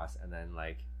 you lost, and then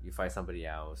like you fight somebody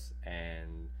else,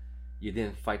 and you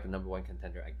didn't fight the number one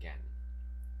contender again.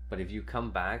 But if you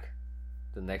come back,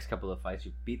 the next couple of fights,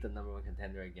 you beat the number one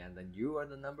contender again, then you are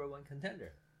the number one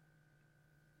contender.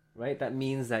 Right? That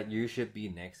means that you should be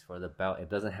next for the belt. It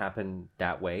doesn't happen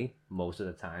that way most of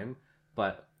the time,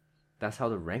 but that's how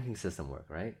the ranking system works,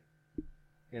 right?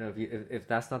 You know, if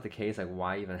that's not the case, like,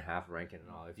 why even have ranking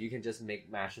at all? If you can just make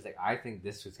matches, like, I think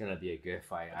this was gonna be a good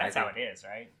fight. But that's how it is,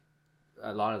 right?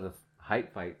 A lot of the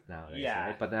hype fights nowadays,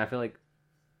 right? But then I feel like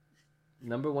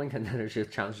number one contender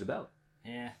should challenge the belt.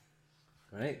 Yeah.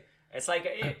 Right. It's like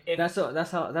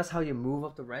that's how you move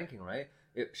up the ranking, right?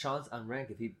 If Sean's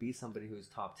unranked, if he beats somebody who's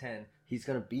top 10, he's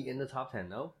gonna be in the top 10.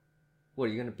 No, what,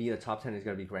 you're gonna be a top 10? He's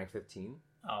gonna be ranked 15.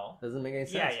 Oh, doesn't make any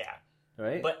sense. Yeah.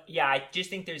 Right. But yeah, I just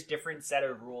think there's different set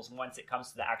of rules once it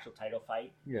comes to the actual title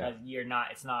fight. Yeah.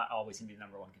 It's not always gonna be the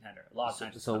number one contender. A lot of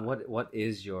times. So what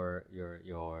is your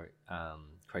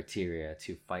criteria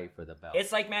to fight for the belt?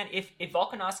 It's like, man, if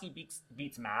Volkanovski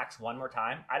beats Max one more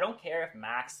time, I don't care if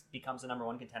Max becomes the number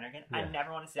one contender again. Yeah. I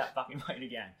never want to see that fucking fight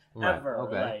again. Right. Ever.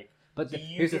 Okay. Like, but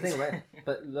here's the thing, right?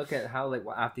 But look at how, like,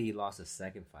 after he lost his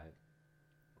second fight,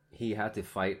 he had to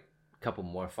fight a couple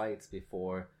more fights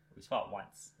before. He fought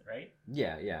once, right?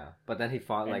 Yeah. But then he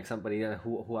fought like somebody.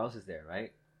 Who else is there,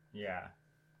 right? Yeah.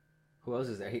 Who else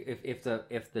is there? If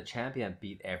the champion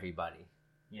beat everybody,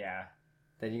 yeah,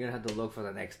 then you're gonna have to look for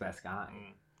the next best guy.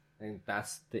 And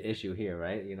that's the issue here,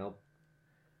 right? You know,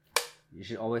 you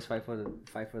should always fight for the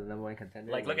number one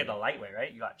contender. Like, look at the lightweight,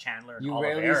 right? You got Chandler and you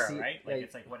Oliveira, see, right? Like,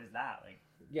 it's like, what is that? Like,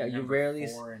 yeah, you rarely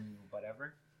 4 and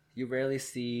whatever. You rarely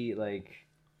see like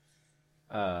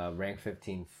rank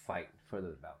 15 fight for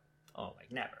the belt. Oh,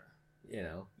 like never. You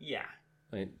know. Yeah.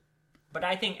 But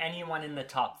I think anyone in the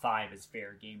top 5 is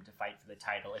fair game to fight for the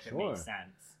title if it makes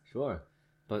sense. Sure,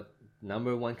 but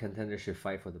number one contender should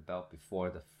fight for the belt before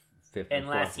the 5th.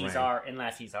 Unless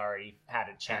he's already had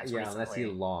a chance. Yeah, unless he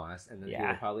lost, and then he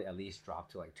will probably at least drop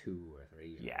to like 2 or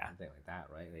 3, or something like that,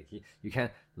 right? Like you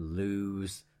can't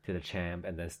lose to the champ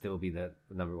and then still be the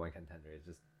number one contender. It's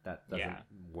just that doesn't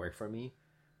work for me.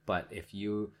 But if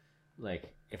you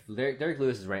if Derek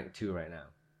Lewis is ranked 2 right now,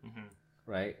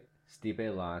 right?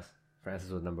 Stipe lost. Francis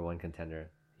was number one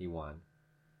contender. He won.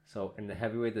 So in the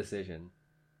heavyweight division,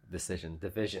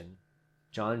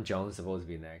 John Jones is supposed to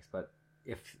be next. But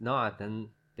if not, then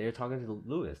they're talking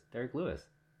to Derek Lewis,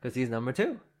 because he's number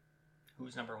 2.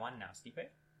 Who's number 1 now? Stipe?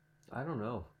 I don't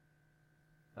know.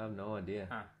 I have no idea.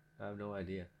 Huh. I have no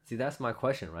idea. See, that's my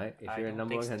question, right? If you're a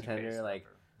number one contender,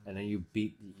 and then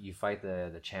you fight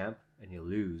the champ and you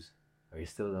lose, are you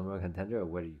still the number one contender, or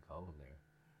where do you go from there?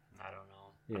 I don't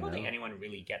know. I don't think anyone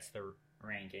really gets the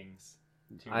rankings.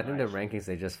 I think the rankings,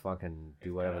 they just fucking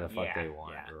do whatever the fuck they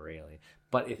want, really.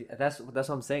 But if that's what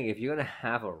I'm saying. If you're gonna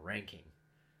have a ranking,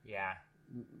 Yeah.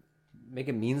 Make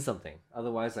it mean something.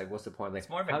 Otherwise, like, what's the point? Like, It's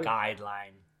more of a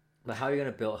guideline. But how are you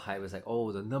gonna build hype? It's like,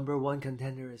 oh, the number one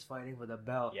contender is fighting for the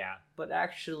belt. Yeah. But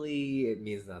actually, it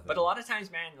means nothing. But a lot of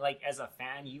times, man, like, as a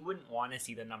fan, you wouldn't want to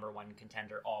see the number one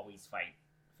contender always fight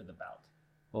for the belt.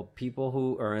 Well, people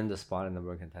who earn the spot in number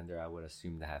one contender, I would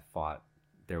assume that have fought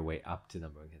their way up to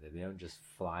number one contender. They don't just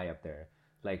fly up there.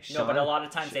 Like Sean, no, but a lot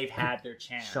of times they've had their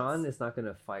chance. Sean is not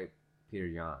gonna fight Peter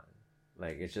Yan.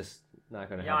 Like, it's just not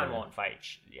gonna happen. Yan won't fight.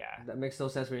 Yeah. That makes no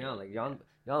sense for Yan. Like,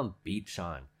 Yan beat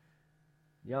Sean.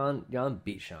 Yan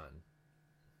beat Sean.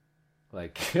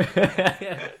 Like,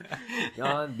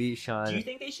 Yan beat Sean. Do you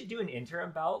think they should do an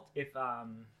interim belt if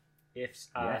yes.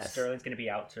 Sterling's going to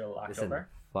be out till October? Listen,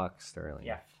 fuck Sterling.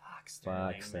 Yeah, fuck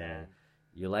Sterling, man.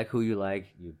 You like who you like.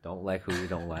 You don't like who you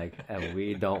don't like. And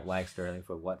we don't like Sterling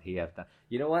for what he has done.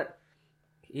 You know what?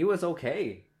 He was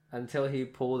okay until he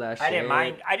pulled that shit. I didn't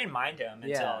mind him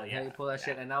until he pulled that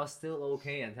shit, and I was still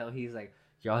okay until he's like,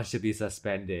 y'all should be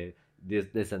suspended.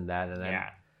 This and that, and then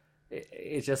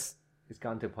it's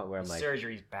gone to a point where I'm like,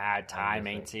 surgery's bad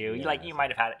timing too. Yeah, you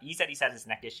might have had. He said he's had his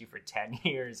neck issue for 10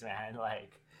 years, man.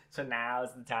 Like, so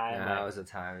now's the time. Now is the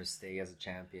time to stay as a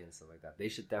champion and stuff like that. They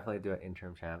should definitely do an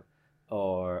interim champ,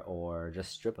 or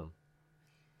just strip him.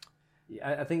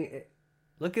 I think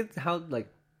look at how,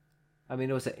 like, I mean,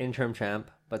 it was an interim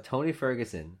champ, but Tony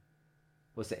Ferguson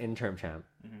was the interim champ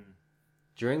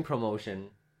during promotion.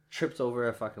 Trips over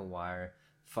a fucking wire.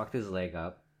 Fucked his leg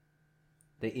up.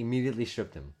 They immediately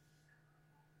stripped him.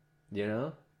 You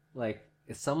know, like,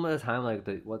 it's some of the time, like,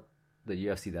 what the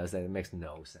UFC does, that it makes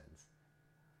no sense.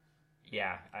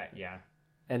 Yeah.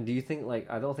 And do you think, like,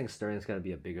 I don't think Sterling's gonna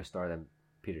be a bigger star than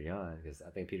Peter Yan, because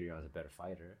I think Peter Yan is a better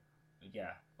fighter.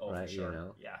 Yeah. Oh, right? for sure. You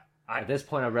know? Yeah. At this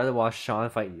point, I'd rather watch Sean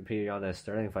fight Peter Yan than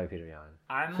Sterling fight Peter Yan.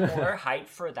 I'm more hyped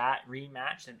for that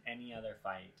rematch than any other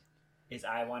fight.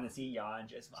 I want to see Yan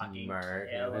just fucking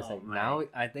kill him. Now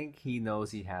I think he knows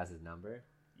he has his number.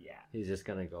 Yeah. He's just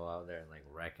gonna go out there and, like,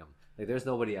 wreck him. Like, there's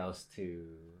nobody else to.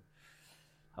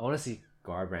 I want to see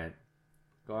Garbrandt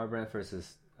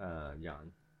versus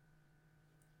Yan,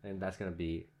 and that's gonna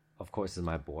be, of course, is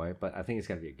my boy. But I think it's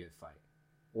gonna be a good fight.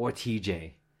 Or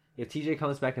TJ. If TJ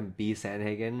comes back and beats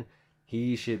Sandhagen,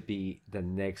 he should be the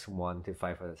next one to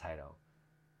fight for the title,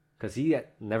 because he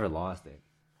never lost it.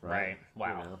 Right.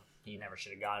 Wow. You know? He never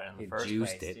should have got it in the first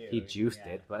place. He juiced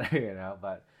it, but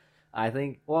but I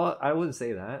think, well, I wouldn't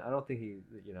say that. I don't think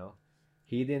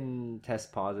he didn't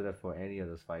test positive for any of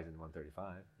those fights in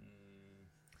 135.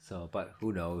 So, but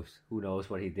who knows? Who knows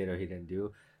what he did or he didn't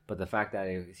do? But the fact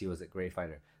that he was a great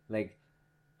fighter, like,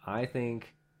 I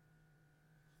think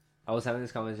I was having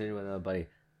this conversation with another buddy.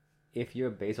 If you're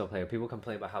a baseball player, people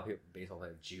complain about how baseball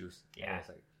players juice. Yeah, it's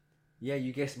like, yeah,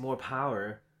 you get more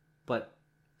power, but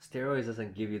steroids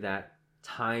doesn't give you that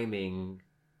timing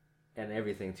and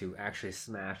everything to actually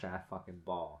smash that fucking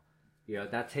ball. You know,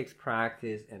 that takes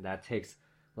practice, and that takes,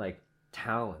 like,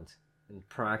 talent and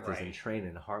practice and training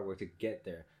and hard work to get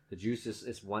there. The juice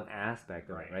is one aspect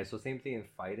of it, right? So same thing in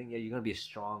fighting. Yeah, you're gonna be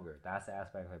stronger. That's the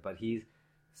aspect of it. But he's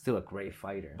still a great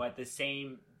fighter. But the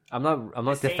same. I'm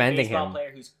not defending him. The baseball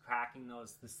player who's cracking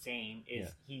those the same is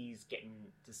he's getting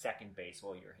to second base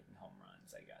while you're hitting home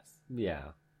runs, I guess. Yeah.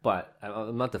 But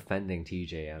I'm not defending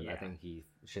TJ. I think he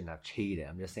shouldn't have cheated.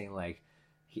 I'm just saying, like,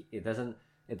 it doesn't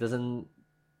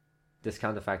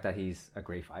discount the fact that he's a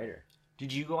great fighter.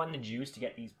 Did you go on the juice to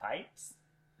get these pipes?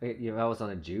 If I was on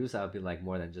the juice, I would be like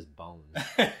more than just bones.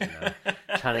 You know?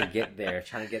 Trying to get there,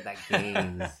 trying to get that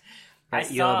gains. I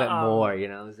eat a little bit more, you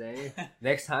know what I'm saying?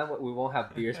 Next time we won't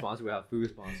have beer sponsor, we'll have food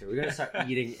sponsor. We're gonna start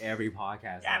eating every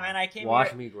podcast. Yeah, man,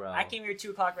 Watch me grow. I came here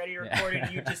 2 o'clock ready to record,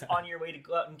 and you just on your way to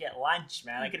go out and get lunch,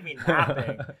 man. I could be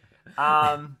napping.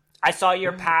 I saw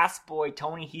your past boy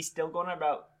Tony. He's still going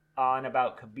on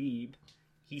about Khabib.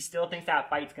 He still thinks that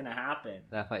fight's gonna happen.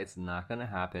 That fight's not gonna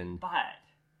happen. But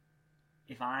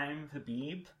if I'm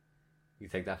Khabib, you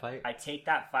take that fight. I take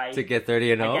that fight to get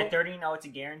 30-0. I get 30-0. It's a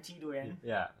guaranteed win.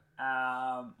 Yeah.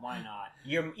 Why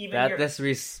not?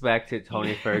 Disrespect to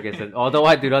Tony Ferguson. Although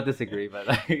I do not disagree, but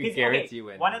I guarantee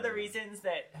win. One of the reasons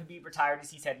that Khabib retired is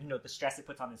he said, the stress it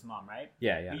puts on his mom, right?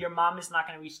 Yeah. But your mom is not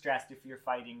going to be stressed if you're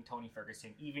fighting Tony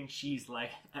Ferguson. Even she's like,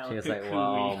 she's like,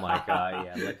 well, oh my god,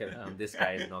 yeah, look at this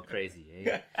guy is not crazy,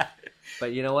 eh?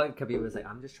 But you know what? Khabib was like,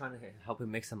 I'm just trying to help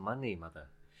him make some money, mother.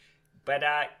 But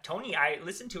Tony, I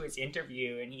listened to his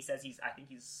interview, and he says I think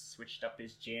he's switched up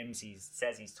his gyms. He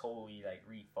says he's totally, like,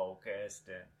 refocused,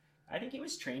 and I think he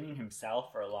was training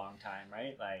himself for a long time,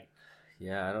 right? Like,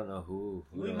 yeah, I don't know who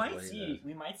we might see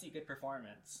a good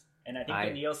performance. And I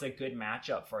think Beneil's a good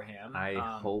matchup for him. I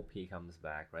hope he comes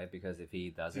back, right? Because if he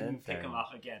doesn't, pick him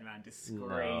up again, man.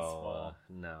 Disgraceful.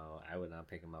 No, I would not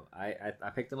pick him up. I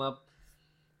picked him up.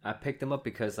 I picked him up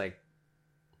because like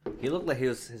he looked like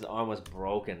his arm was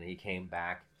broken. He came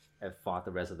back and fought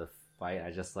the rest of the fight.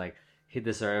 I just like he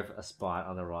deserved a spot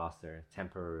on the roster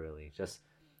temporarily, just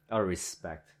out of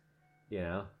respect,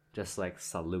 just like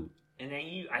salute. And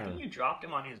then I think you dropped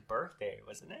him on his birthday,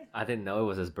 wasn't it? I didn't know it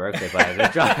was his birthday, but I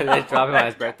just dropped him on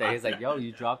his birthday. He's like, "Yo,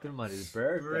 you dropped him on his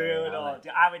birthday." Brutal. Like,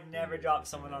 I would never drop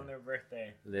someone on their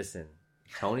birthday. Listen,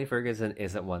 Tony Ferguson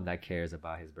isn't one that cares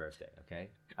about his birthday. Okay,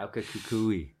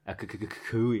 Akakukui.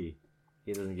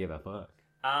 He doesn't give a fuck.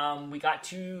 We got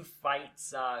 2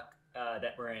 fights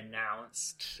that were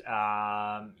announced.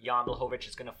 Jan Blachowicz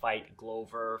is going to fight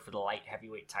Glover for the light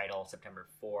heavyweight title September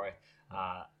 4th.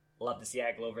 Love to see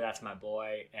that, Glover. That's my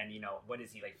boy. And, what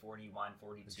is he, like 41,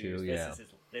 42?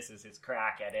 This is his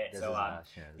crack at it.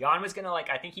 Jan was going to,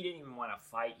 I think he didn't even want to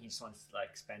fight. He just wants to,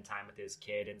 spend time with his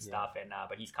kid and stuff. And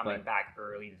but he's coming back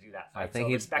early to do that fight. I think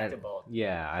he's respectable.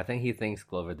 I think he thinks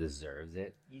Glover deserves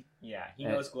it. He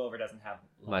knows Glover doesn't have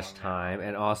much time.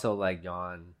 And also,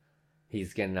 Jan,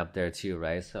 he's getting up there too,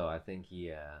 right? So I think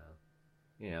he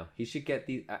should get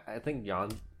these. I think Jan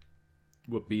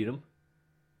would beat him.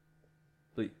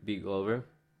 Beat Glover.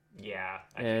 Yeah,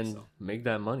 I think so. Make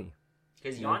that money.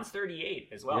 Because Jan's 38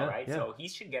 as well, right? Yeah. So he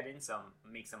should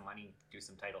make some money, do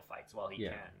some title fights while he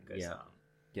can.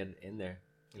 Get it in there.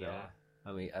 You know?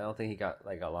 I mean, I don't think he got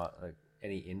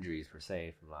any injuries per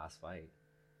se from last fight.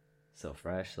 So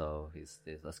fresh. So he's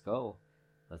let's go.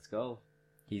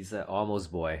 He's an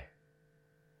almost boy.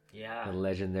 Yeah. The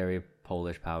legendary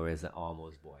Polish power is an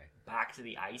almost boy. Back to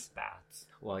the ice baths.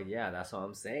 Well, yeah, that's what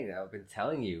I'm saying. I've been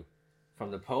telling you. From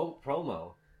the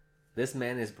promo, this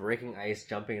man is breaking ice,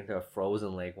 jumping into a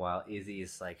frozen lake while Izzy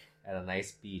is at a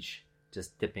nice beach,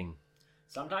 just dipping.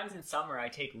 Sometimes in summer, I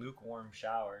take lukewarm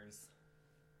showers.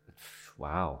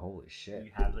 Wow, holy shit!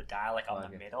 You have the dial on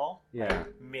the middle,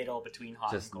 middle between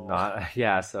hot and cold.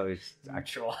 So it's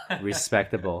neutral,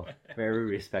 respectable, very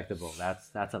respectable.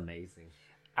 That's amazing.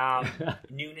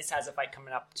 Nunes has a fight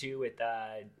coming up too with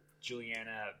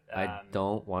Juliana. I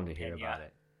don't want to hear about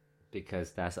it.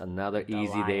 Because that's another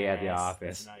easy day at the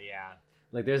office.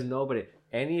 There's nobody.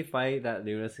 Any fight that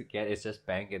Nunes could get is just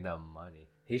banking the money.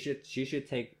 She should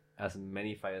take as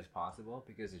many fights as possible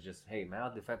because it's just, hey man,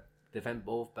 I'll defend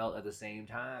both belts at the same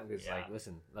time. It's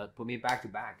listen, put me back to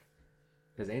back.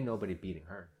 Because ain't nobody beating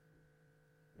her.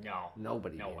 No,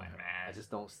 nobody. No one, her. man. I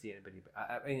just don't see anybody.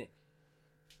 I mean,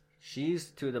 she's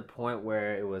to the point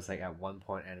where it was at one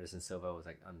point Anderson Silva was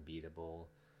unbeatable.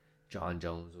 John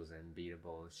Jones was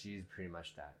unbeatable. She's pretty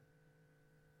much that.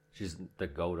 She's the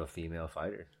GOAT of female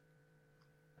fighters.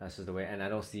 That's just the way. And I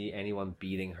don't see anyone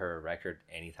beating her record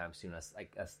anytime soon as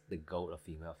the GOAT of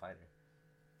female fighter.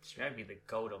 She might be the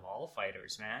GOAT of all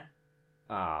fighters, man.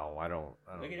 Oh, I don't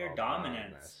Look at her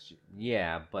dominance.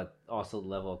 But also the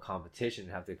level of competition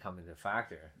have to come into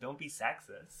factor. Don't be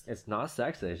sexist. It's not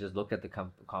sexist. Just look at the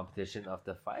competition of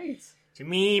the fights. To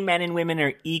me, men and women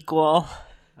are equal.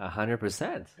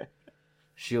 100%.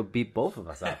 She'll beat both of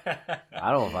us up.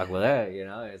 I don't fuck with her,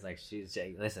 It's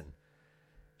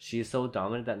she's so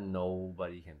dominant that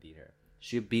nobody can beat her.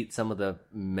 She'll beat some of the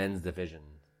men's division,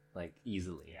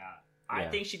 easily. Yeah. I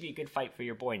think she'd be a good fight for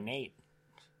your boy Nate.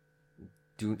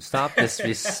 Dude, stop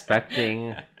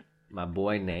disrespecting my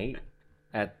boy Nate.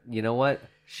 You know what?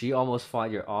 She almost fought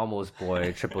your almost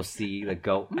boy, Triple C, the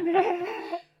GOAT.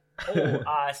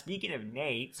 Speaking of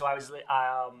Nate, so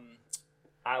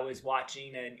I was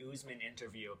watching an Usman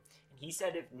interview, and he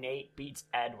said if Nate beats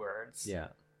Edwards,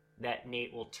 that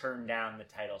Nate will turn down the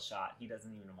title shot. He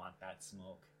doesn't even want that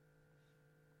smoke.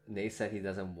 Nate said he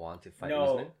doesn't want to fight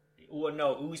Usman? Well,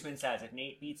 no, Usman says if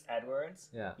Nate beats Edwards,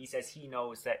 he says he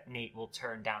knows that Nate will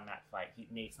turn down that fight.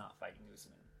 Nate's not fighting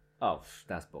Usman. Oh,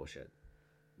 that's bullshit.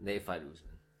 Nate fight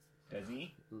Usman. Does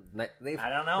he? I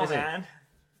don't know, man.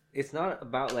 It's not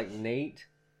about Nate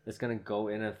is going to go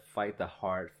in and fight the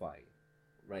hard fight.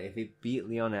 Right, if he beat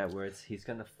Leon Edwards, he's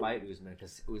gonna fight Usman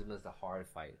because Usman's the hard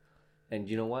fight. And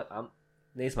you know what?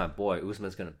 Nate's my boy.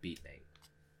 Usman's gonna beat Nate,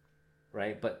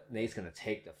 right? But Nate's gonna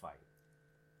take the fight.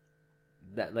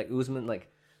 That Usman,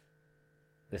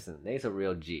 listen, Nate's a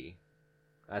real G.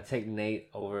 I take Nate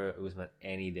over Usman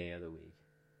any day of the week.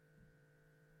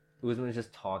 Usman's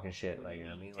just talking shit, you know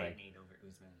what I mean? Nate over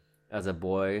Usman as a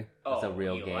boy, as a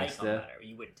real gangster.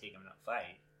 You wouldn't take him in a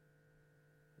fight.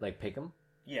 Pick him?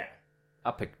 Yeah.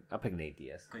 I'll pick Nate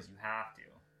Diaz. Because you have to.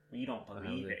 Well, you don't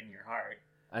believe it in your heart.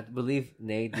 I believe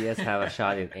Nate Diaz have a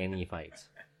shot in any fights.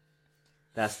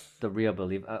 That's the real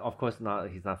belief. Of course, not.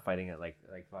 He's not fighting it like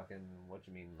fucking. What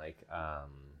do you mean, like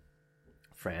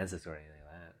Francis or anything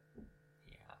like that?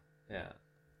 Yeah.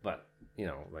 But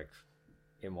like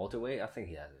in welterweight, I think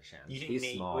he has a chance. You think he's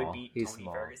Nate small. would beat He's Tony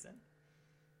small. Ferguson?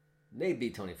 Nate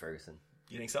beat Tony Ferguson.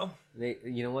 You think so? Nate,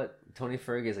 you know what? Tony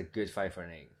Ferg is a good fight for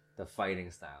Nate. The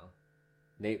fighting style.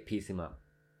 Nate pieced him up.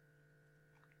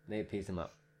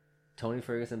 Tony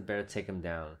Ferguson better take him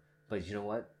down. But you know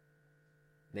what?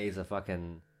 Nate's a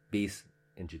fucking beast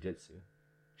in jiu-jitsu.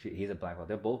 He's a black belt.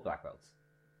 They're both black belts.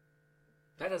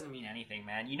 That doesn't mean anything,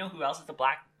 man. You know who else is a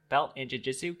black belt in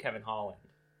jiu-jitsu? Kevin Holland.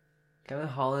 Kevin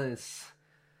Holland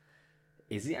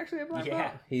is he actually a black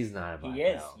belt? He's not a black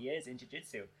belt. He is in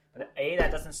jiu-jitsu. But A,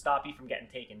 that doesn't stop you from getting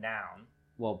taken down.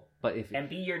 Well, but and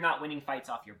B, you're not winning fights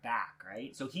off your back,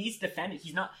 right? So he's defending.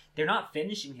 They're not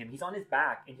finishing him. He's on his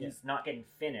back and he's not getting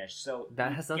finished. So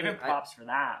that has give him props for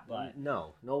that. But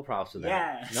no props for that.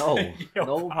 Yeah,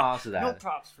 no props for that. No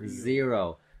props for you.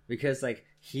 Zero, because like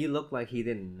he looked like he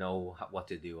didn't know what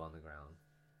to do on the ground.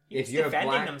 He's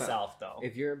defending himself though.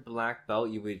 If you're a black belt,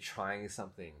 you would be trying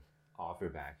something off your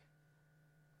back.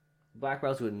 Black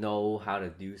belts would know how to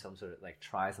do some sort of like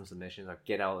try some submissions or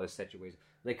get out of a situation.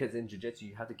 Like, because in jiu-jitsu,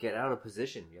 you have to get out of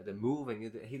position. You have to move,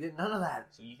 and he did none of that.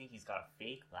 So you think he's got a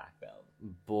fake black belt?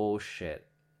 Bullshit.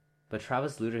 But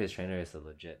Travis Lutter, his trainer, is a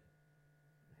legit.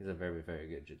 He's a very, very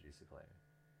good jiu-jitsu player.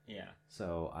 Yeah.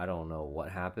 So I don't know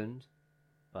what happened,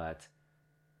 but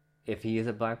if he is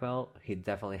a black belt, he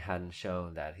definitely hadn't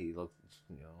shown that he looked,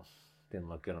 didn't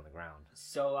look good on the ground.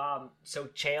 So,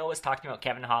 Chael was talking about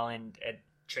Kevin Holland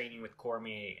training with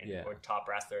Cormier or top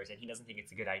wrestlers, and he doesn't think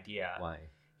it's a good idea. Why?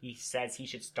 He says he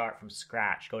should start from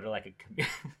scratch, go to like a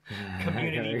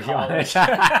community college.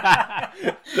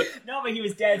 No, but he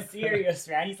was dead serious,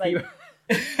 man. He's like,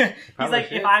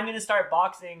 if I'm going to start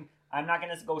boxing, I'm not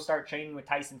going to go start training with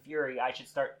Tyson Fury. I should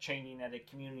start training at a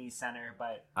community center.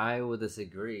 But I would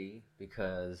disagree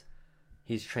because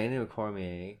he's training with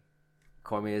Cormier.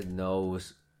 Cormier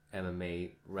knows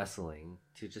MMA wrestling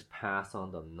to just pass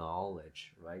on the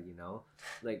knowledge, right?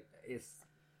 Like it's.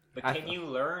 But can you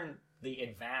learn the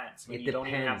advance when you don't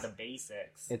even have the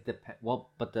basics? It depends. Well,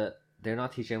 but they're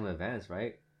not teaching them advance,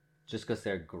 right? Just because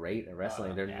they're great at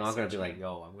wrestling, they're not going to be like,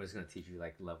 "Yo, I'm just going to teach you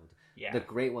like level." Yeah. The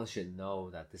great ones should know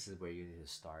that this is where you need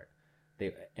to start.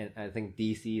 And I think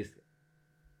DC is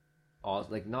all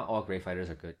like not all great fighters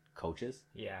are good coaches.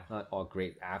 Yeah. Not all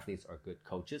great athletes are good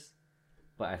coaches,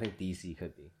 but I think DC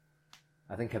could be.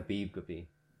 I think Khabib could be.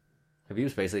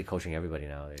 Khabib's basically coaching everybody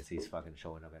nowadays. He's fucking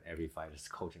showing up at every fight,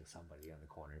 just coaching somebody on the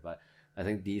corner. But I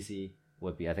think DC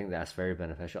would be. I think that's very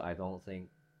beneficial. I don't think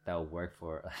that would work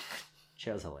for.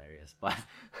 Chael's hilarious, but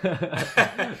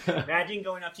imagine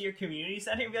going up to your community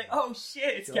center and be like, "Oh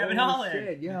shit, it's Kevin Holland!"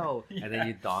 Shit, yo, yeah. And then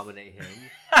you dominate him.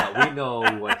 But we know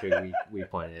what your weak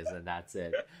point is, and that's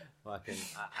it. Fucking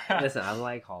listen, I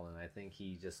like Holland. I think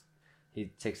he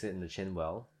takes it in the chin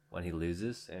well when he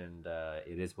loses, and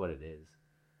it is what it is.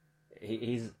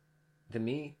 He's to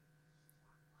me,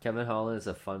 Kevin Holland is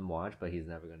a fun watch, but he's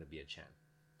never going to be a champ.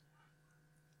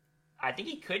 I think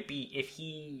he could be if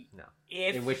he. No.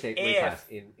 In which weight class?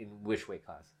 In which weight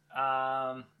class?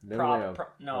 Probably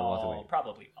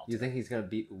welterweight. You think he's gonna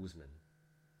beat Usman?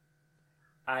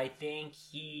 I think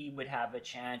he would have a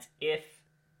chance if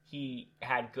he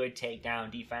had good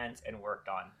takedown defense and worked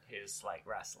on his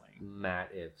wrestling. Mad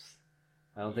ifs.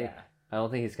 I don't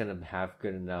think he's gonna have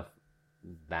good enough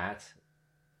that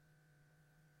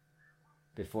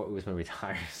before Usman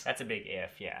retires. That's a big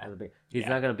if, yeah. He's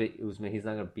not going to beat Usman. He's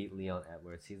not going to beat Leon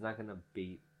Edwards. He's not going to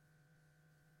beat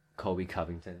Colby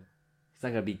Covington. He's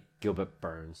not going to beat Gilbert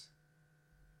Burns.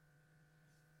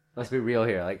 Let's be real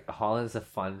here. Holland's a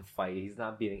fun fight. He's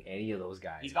not beating any of those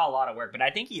guys. He's got a lot of work, but I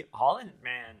think Holland,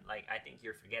 man, I think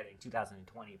you're forgetting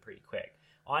 2020 pretty quick.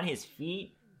 On his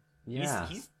feet, yeah.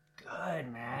 He's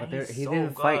good, man. But he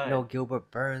didn't fight no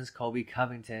Gilbert Burns, Colby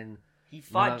Covington. He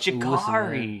fought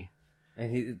Jakari. And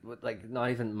he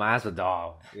not even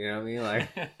Masvidal, you know what I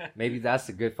mean? Maybe that's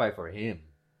a good fight for him,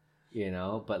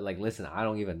 But listen, I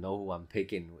don't even know who I'm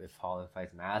picking if Holland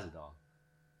fights Masvidal.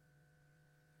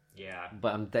 Yeah.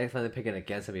 But I'm definitely picking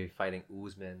against him if he's fighting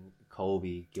Usman,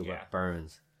 Colby, Gilbert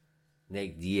Burns,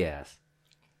 Nate Diaz.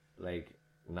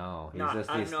 No, he's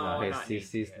not.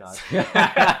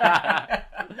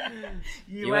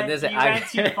 You went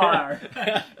too far.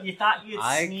 You thought you'd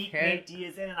sneak Nate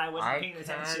Diaz in, and I wasn't paying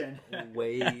attention.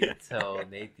 Wait till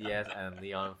Nate Diaz and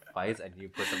Leon fights, and you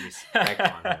put some respect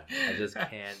on him. I just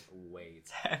can't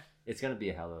wait. It's gonna be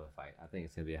a hell of a fight. I think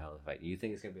it's gonna be a hell of a fight. You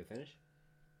think it's gonna be a finish?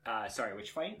 Sorry,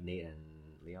 which fight? Nate and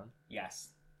Leon.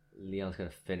 Yes. Leon's gonna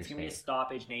finish. It's gonna be a Nate.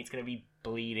 stoppage. Nate's gonna be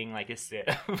bleeding like a sieve.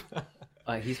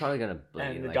 He's probably gonna bleed.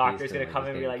 And the like, doctor's he's gonna come just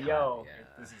and be get like, cut. "Yo,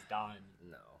 Yeah. this is done."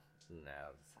 No.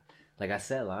 Like I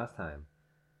said last time,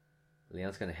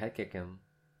 Leon's gonna head kick him.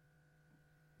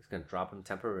 He's gonna drop him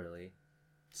temporarily.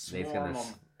 Nate's Swarm gonna,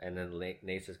 him. and then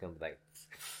Nate's just gonna be like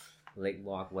leg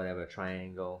lock, whatever,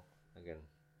 triangle, again,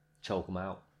 choke him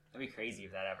out. That'd be crazy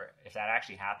if that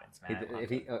actually happens, man.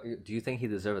 Do you think he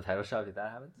deserves a title shot if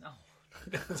that happens? No.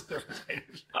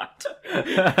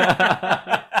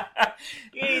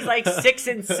 He's like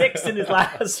 6-6 in his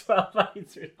last 12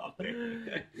 fights or something.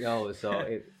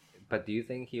 But do you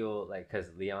think he'll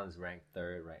because Leon's ranked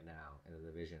third right now in the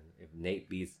division? If Nate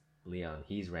beats Leon,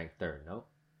 he's ranked third. No.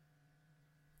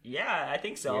 Yeah, I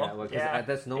think so. Yeah,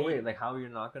 that's no way. Like, how are you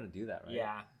not gonna do that,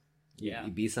 right? Yeah.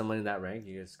 You beat someone in that rank,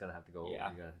 you're just gonna have to go. Yeah.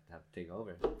 You're gonna have to take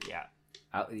over. Yeah.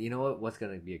 You know what? What's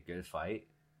gonna be a good fight?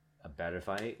 A better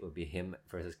fight would be him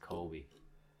versus Colby.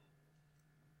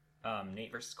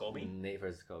 Nate versus Colby. Nate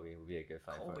versus Colby would be a good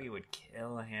fight. Colby would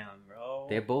kill him, bro.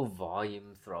 They're both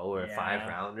volume thrower, Yeah.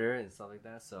 5-rounder, and stuff like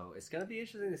that. So it's gonna be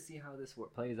interesting to see how this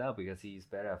plays out because he's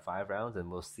better at 5 rounds,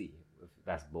 and we'll see if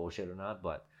that's bullshit or not.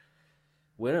 But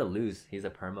win or lose, he's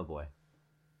a Perma Boi.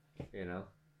 You know,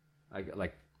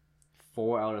 like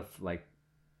 4 out of my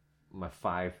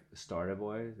 5 starter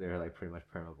boys, they're like pretty much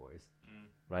Perma Boys.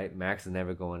 Right? Max is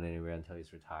never going anywhere until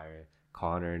he's retired.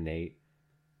 Conor, Nate.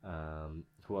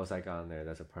 Who else I got on there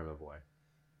that's a Perma Boi?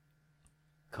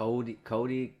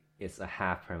 Cody is a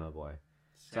half Perma Boi.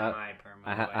 Semi-Perma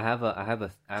I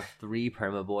have 3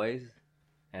 Perma Boys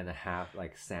and a half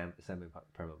semi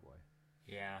Perma Boi.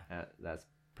 Yeah. That's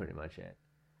pretty much it.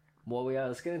 Well,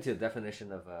 let's get into the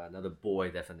definition of another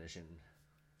boy definition.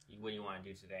 What do you want to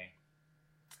do today?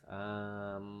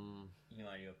 You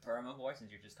want to do a Perma Boi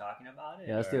since you're just talking about it?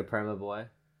 Yeah, let's do a Perma Boi.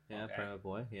 Yeah, Okay. Perma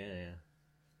Boi. Yeah.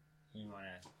 You want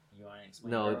to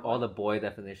explain? No, Perma all Boi? the boy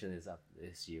definition is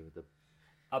you.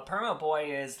 A Perma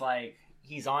Boi is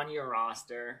he's on your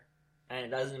roster, and it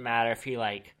doesn't matter if he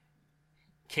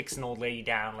kicks an old lady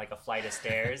down like a flight of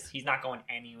stairs. He's not going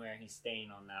anywhere. He's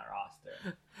staying on that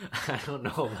roster. I don't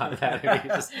know about that. If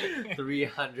he's just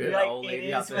 300 old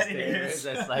lady up the stairs.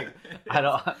 It's we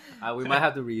might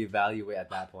have to reevaluate at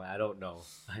that point. I don't know.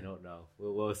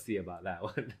 We'll see about that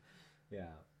one.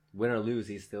 Yeah. Win or lose,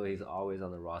 he's always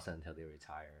on the roster until they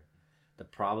retire. The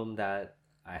problem that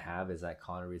I have is that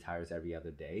Conor retires every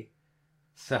other day.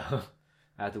 So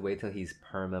I have to wait till he's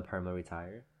perma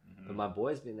retired. Mm-hmm. But my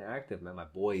boy's been active, man. My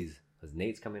boys. Because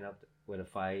Nate's coming up with a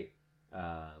fight.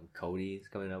 Cody's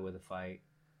coming up with a fight.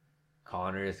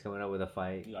 Conor is coming up with a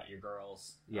fight. You got your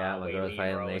girls. Yeah, my girls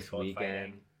fighting next weekend.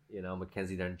 Fighting. You know,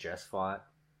 Mackenzie Dern just fought.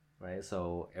 Right?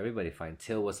 So everybody fighting.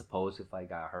 Till was supposed to fight,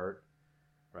 got hurt.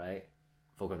 Right?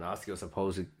 Volkanovski was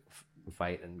supposed to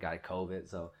fight and got COVID.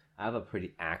 So I have a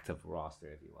pretty active roster,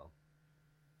 if you will.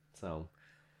 So,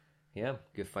 yeah,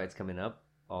 good fights coming up.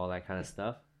 All that kind of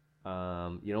stuff.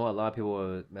 You know what? A lot of people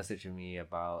were messaging me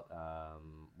about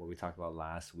what we talked about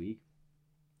last week.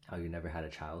 How you never had a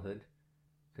childhood.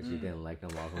 Because you didn't like no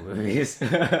Marvel movies.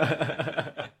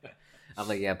 I'm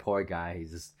like, yeah, poor guy.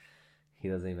 He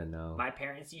doesn't even know. My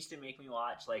parents used to make me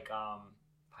watch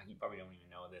you probably don't even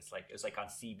know this. It was on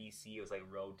CBC. It was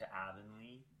Road to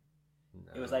Avonlea.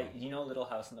 No. It was Little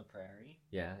House on the Prairie.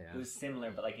 Yeah. It was similar,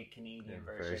 but a Canadian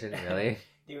version. Really?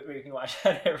 You can watch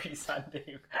that every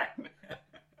Sunday.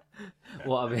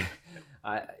 Well, I mean,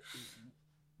 I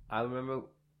remember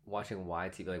watching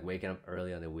YTV, waking up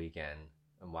early on the weekend,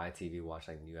 and YTV watch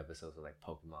new episodes of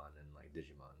Pokemon and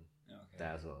Digimon. Okay.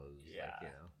 That's what it was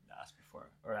That's before,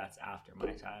 or that's after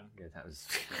my time. Good times.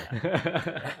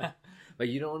 But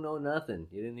you don't know nothing.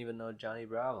 You didn't even know Johnny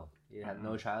Bravo. You had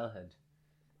no childhood.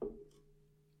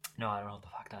 No, I don't know what the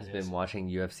fuck that is. You've been watching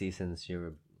UFC since you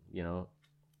were,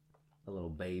 a little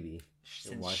baby.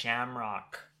 Since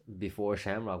Shamrock. Before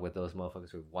Shamrock with those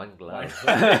motherfuckers with one glove.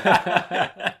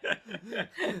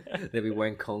 They'd be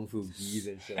wearing kung fu gis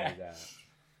and shit like that.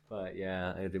 But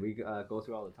yeah, did we go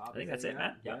through all the topics? I think that's it,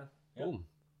 man. Yeah. Boom.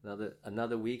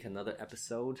 Another week, another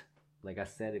episode. Like I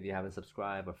said, if you haven't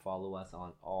subscribed or follow us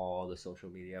on all the social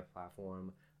media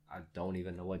platform, I don't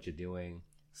even know what you're doing.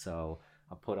 So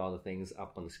I'll put all the things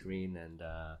up on the screen, and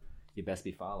you best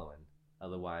be following.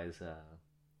 Otherwise,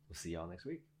 we'll see y'all next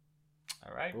week.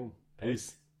 All right. Boom.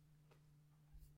 Peace.